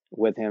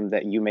with him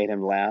that you made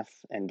him laugh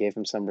and gave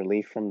him some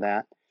relief from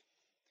that.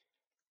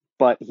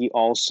 But he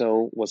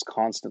also was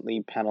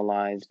constantly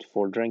penalized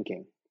for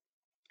drinking.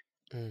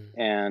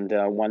 And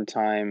one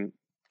time,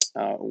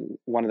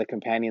 one of the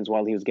companions,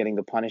 while he was getting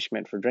the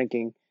punishment for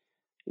drinking,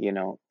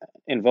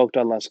 invoked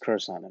Allah's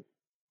curse on him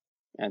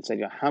and said,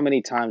 how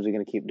many times are you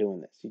going to keep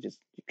doing this? You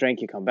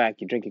drink, you come back,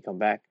 you drink, you come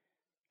back,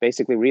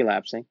 basically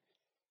relapsing.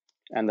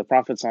 And the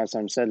Prophet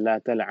ﷺ said, "La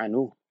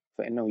tal'anu,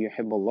 فَإِنَّهُ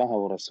يُحِبُّ اللَّهَ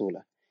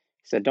وَرَسُولَهُ."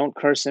 He said, don't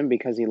curse him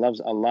because he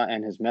loves Allah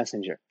and his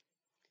messenger.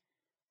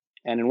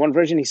 And in one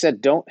version, he said,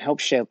 don't help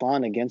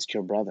shaitan against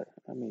your brother.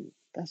 I mean,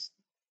 that's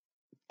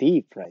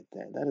deep right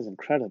there. That is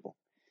incredible.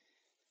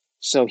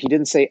 So he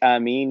didn't say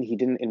Ameen. He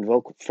didn't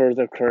invoke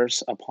further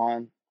curse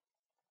upon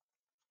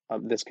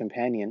this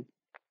companion.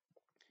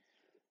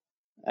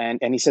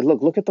 And he said,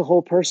 look at the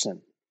whole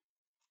person.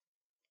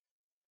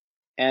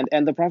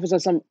 And the Prophet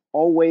ﷺ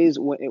always,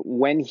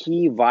 when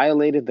he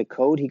violated the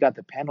code, he got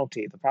the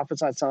penalty. The Prophet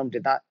ﷺ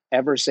did not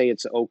ever say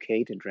it's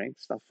okay to drink.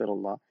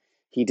 Astaghfirullah.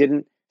 He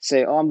didn't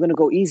say, I'm going to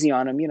go easy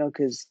on him,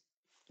 because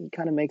he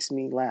kind of makes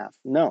me laugh.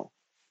 No,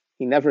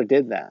 he never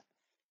did that.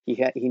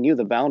 He knew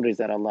the boundaries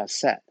that Allah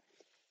set.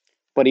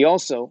 But he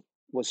also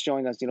was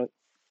showing us,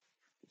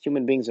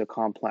 human beings are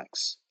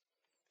complex.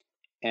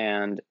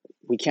 And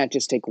we can't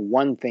just take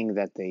one thing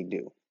that they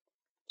do.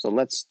 So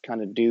let's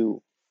kind of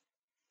do,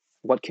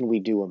 what can we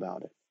do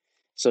about it?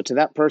 So to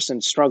that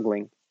person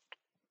struggling,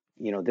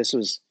 this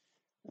was,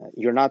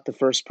 you're not the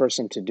first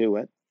person to do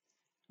it.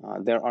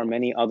 There are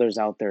many others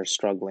out there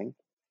struggling.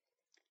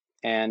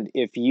 And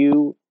if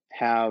you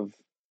have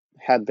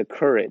had the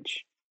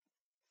courage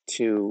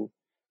to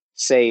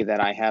say that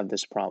I have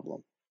this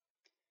problem,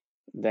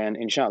 then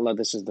inshallah,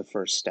 this is the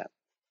first step.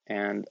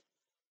 And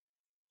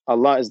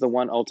Allah is the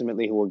one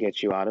ultimately who will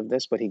get you out of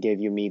this, but He gave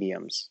you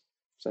mediums,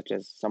 such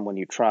as someone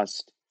you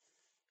trust,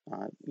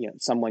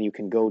 someone you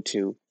can go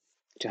to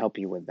help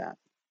you with that,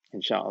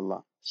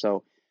 inshallah.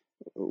 So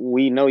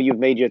we know you've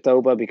made your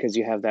tawbah because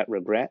you have that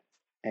regret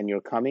and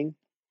you're coming.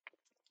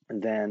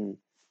 And then,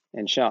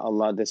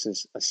 inshallah, this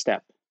is a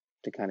step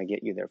to kind of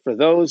get you there. For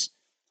those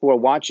who are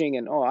watching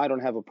and, I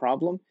don't have a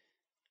problem,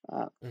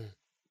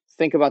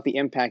 think about the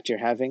impact you're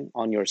having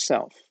on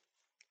yourself,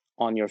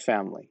 on your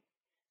family.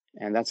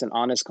 And that's an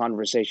honest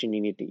conversation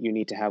you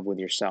need to have with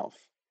yourself.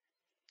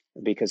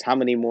 Because how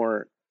many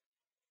more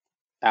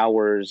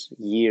hours,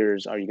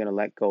 years are you going to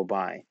let go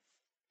by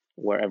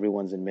where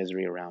everyone's in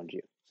misery around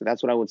you? So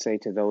that's what I would say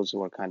to those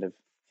who are kind of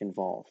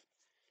involved.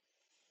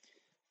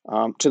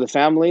 To the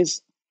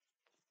families,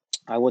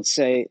 I would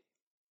say,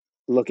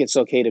 look, it's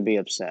okay to be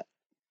upset.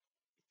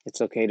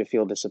 It's okay to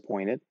feel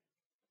disappointed.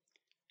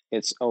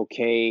 It's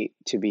okay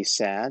to be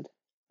sad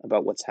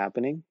about what's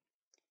happening.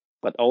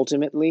 But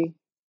ultimately,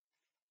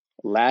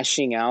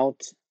 lashing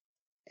out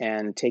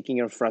and taking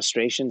your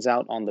frustrations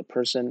out on the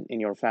person in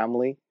your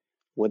family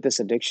with this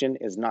addiction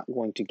is not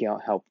going to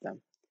help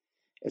them.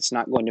 It's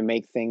not going to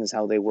make things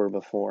how they were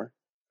before.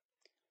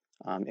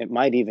 It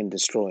might even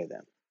destroy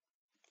them.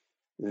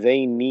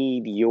 They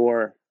need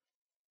your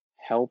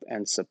help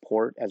and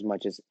support as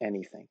much as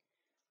anything.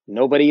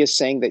 Nobody is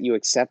saying that you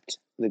accept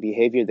the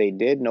behavior they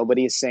did.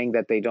 Nobody is saying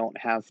that they don't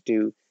have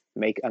to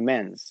make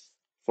amends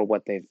for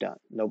what they've done.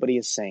 Nobody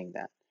is saying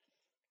that.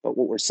 But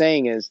what we're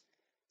saying is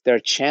their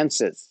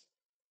chances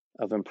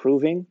of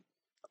improving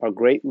are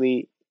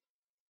greatly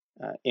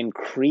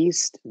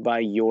increased by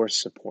your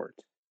support.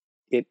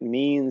 It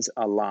means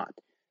a lot.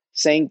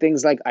 Saying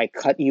things like, I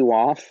cut you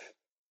off,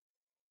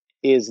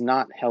 is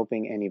not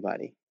helping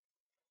anybody.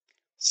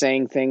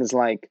 Saying things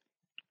like,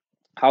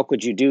 how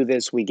could you do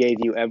this? We gave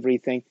you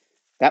everything.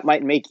 That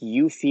might make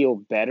you feel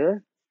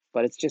better,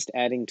 but it's just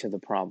adding to the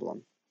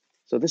problem.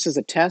 So this is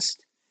a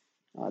test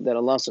that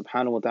Allah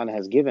subhanahu wa ta'ala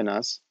has given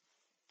us.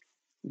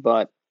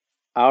 But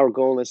our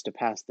goal is to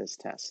pass this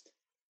test.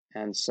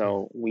 And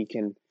so we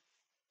can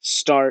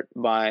start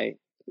by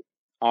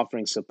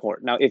offering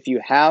support. Now, if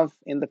you have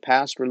in the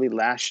past really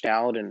lashed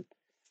out and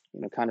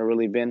kind of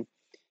really been,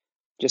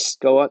 just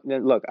go up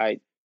and look.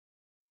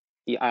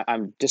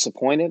 I'm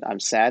disappointed. I'm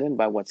saddened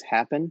by what's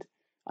happened.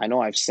 I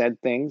know I've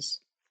said things,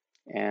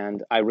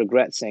 and I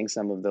regret saying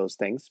some of those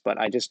things. But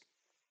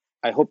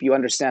I hope you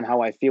understand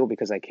how I feel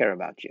because I care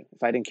about you.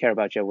 If I didn't care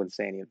about you, I wouldn't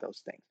say any of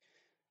those things.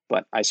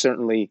 But I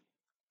certainly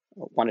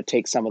want to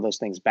take some of those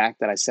things back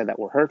that I said that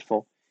were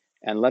hurtful,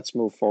 and let's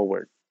move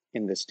forward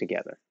in this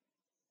together.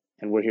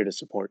 And we're here to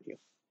support you.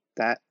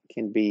 That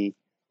can be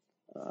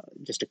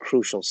just a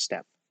crucial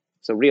step.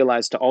 So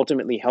realize to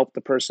ultimately help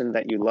the person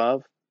that you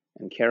love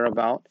and care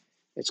about,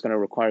 it's going to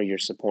require your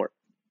support,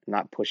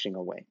 not pushing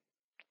away.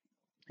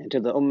 And to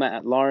the ummah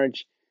at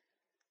large,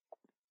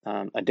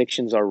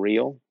 addictions are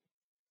real.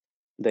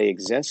 They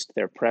exist.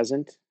 They're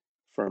present.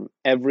 From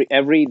every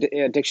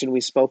addiction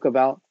we spoke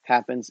about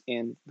happens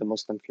in the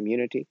Muslim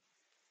community,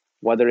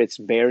 whether it's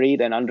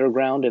buried and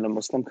underground in a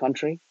Muslim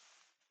country,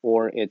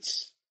 or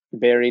it's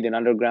buried and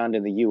underground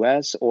in the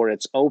US, or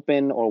it's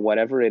open, or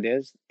whatever it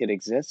is, it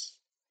exists.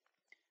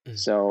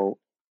 So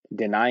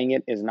denying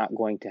it is not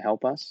going to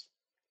help us.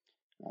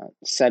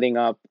 Setting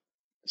up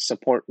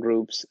support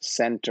groups,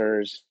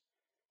 centers,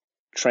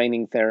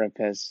 training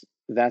therapists,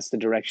 that's the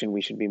direction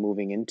we should be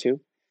moving into.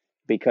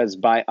 Because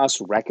by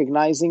us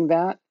recognizing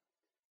that,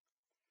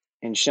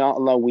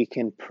 inshallah, we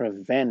can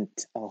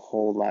prevent a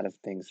whole lot of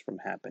things from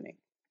happening.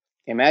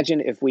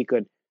 Imagine if we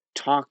could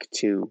talk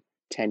to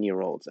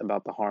 10-year-olds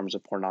about the harms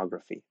of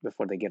pornography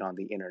before they get on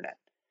the internet,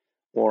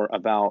 or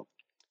about,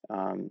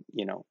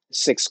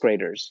 sixth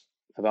graders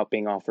about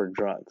being offered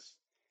drugs.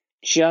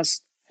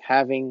 Just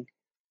having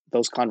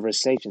those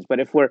conversations. But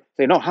if we're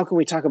saying, no, how can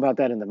we talk about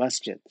that in the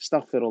masjid?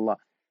 Astaghfirullah.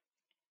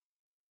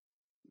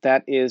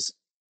 That is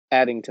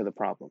adding to the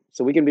problem.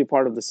 So we can be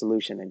part of the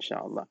solution,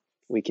 inshallah.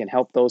 We can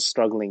help those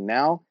struggling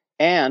now.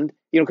 And,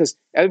 because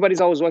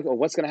everybody's always like, oh,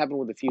 what's going to happen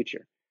with the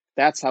future?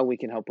 That's how we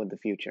can help with the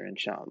future,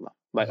 inshallah,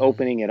 by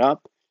opening it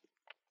up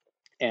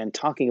and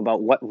talking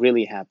about what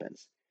really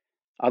happens.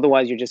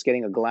 Otherwise, you're just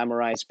getting a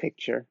glamorized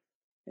picture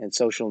in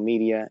social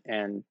media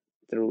and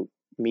through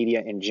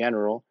media in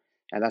general.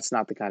 And that's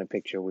not the kind of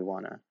picture we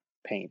want to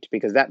paint,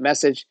 because that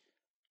message,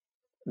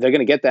 they're going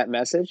to get that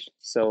message.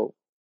 So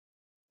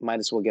might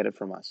as well get it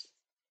from us.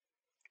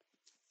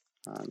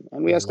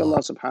 And we ask Allah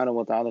subhanahu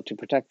wa ta'ala to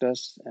protect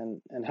us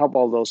and help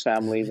all those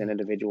families and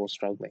individuals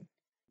struggling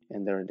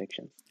in their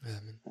addictions.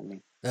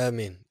 Ameen.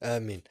 Ameen.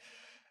 Ameen.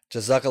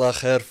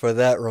 Jazakallah khair for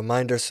that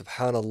reminder,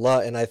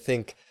 subhanallah. And I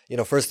think,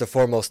 first and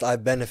foremost, I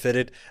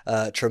benefited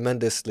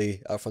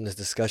tremendously from this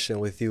discussion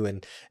with you.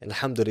 And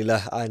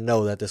alhamdulillah, I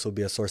know that this will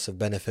be a source of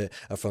benefit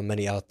for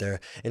many out there.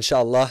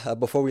 Inshallah,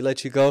 before we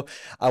let you go,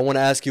 I want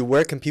to ask you,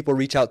 where can people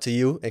reach out to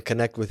you and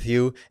connect with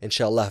you,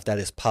 inshallah, if that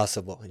is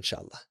possible,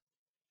 inshallah?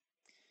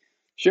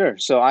 Sure.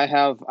 So I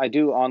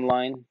do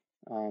online,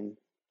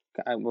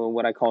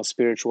 what I call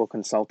spiritual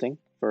consulting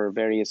for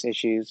various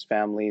issues,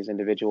 families,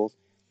 individuals.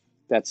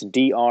 That's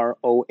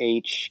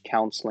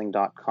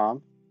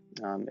drohcounseling.com.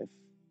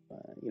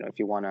 If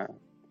you want to,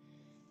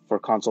 for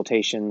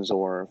consultations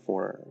or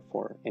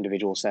for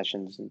individual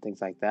sessions and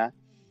things like that.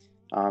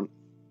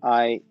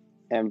 I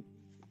am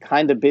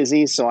kind of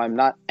busy, so I'm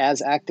not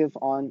as active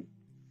on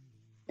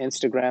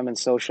Instagram and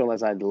social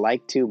as I'd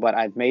like to, but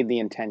I've made the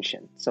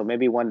intention. So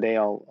maybe one day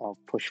I'll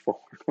push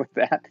forward with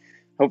that,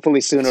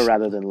 hopefully sooner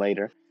rather than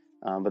later.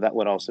 But that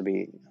would also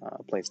be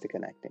a place to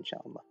connect,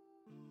 inshallah.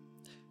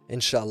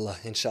 Inshallah,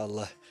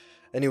 inshallah.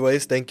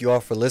 Anyways, thank you all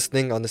for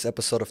listening on this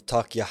episode of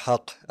Talk Ya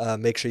Haq.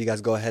 Make sure you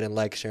guys go ahead and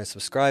like, share, and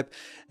subscribe.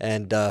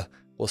 And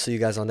we'll see you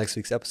guys on next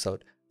week's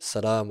episode.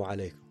 Assalamu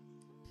alaikum.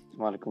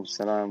 Wa alaikum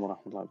assalam wa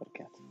rahmatullahi wa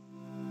barakatuh.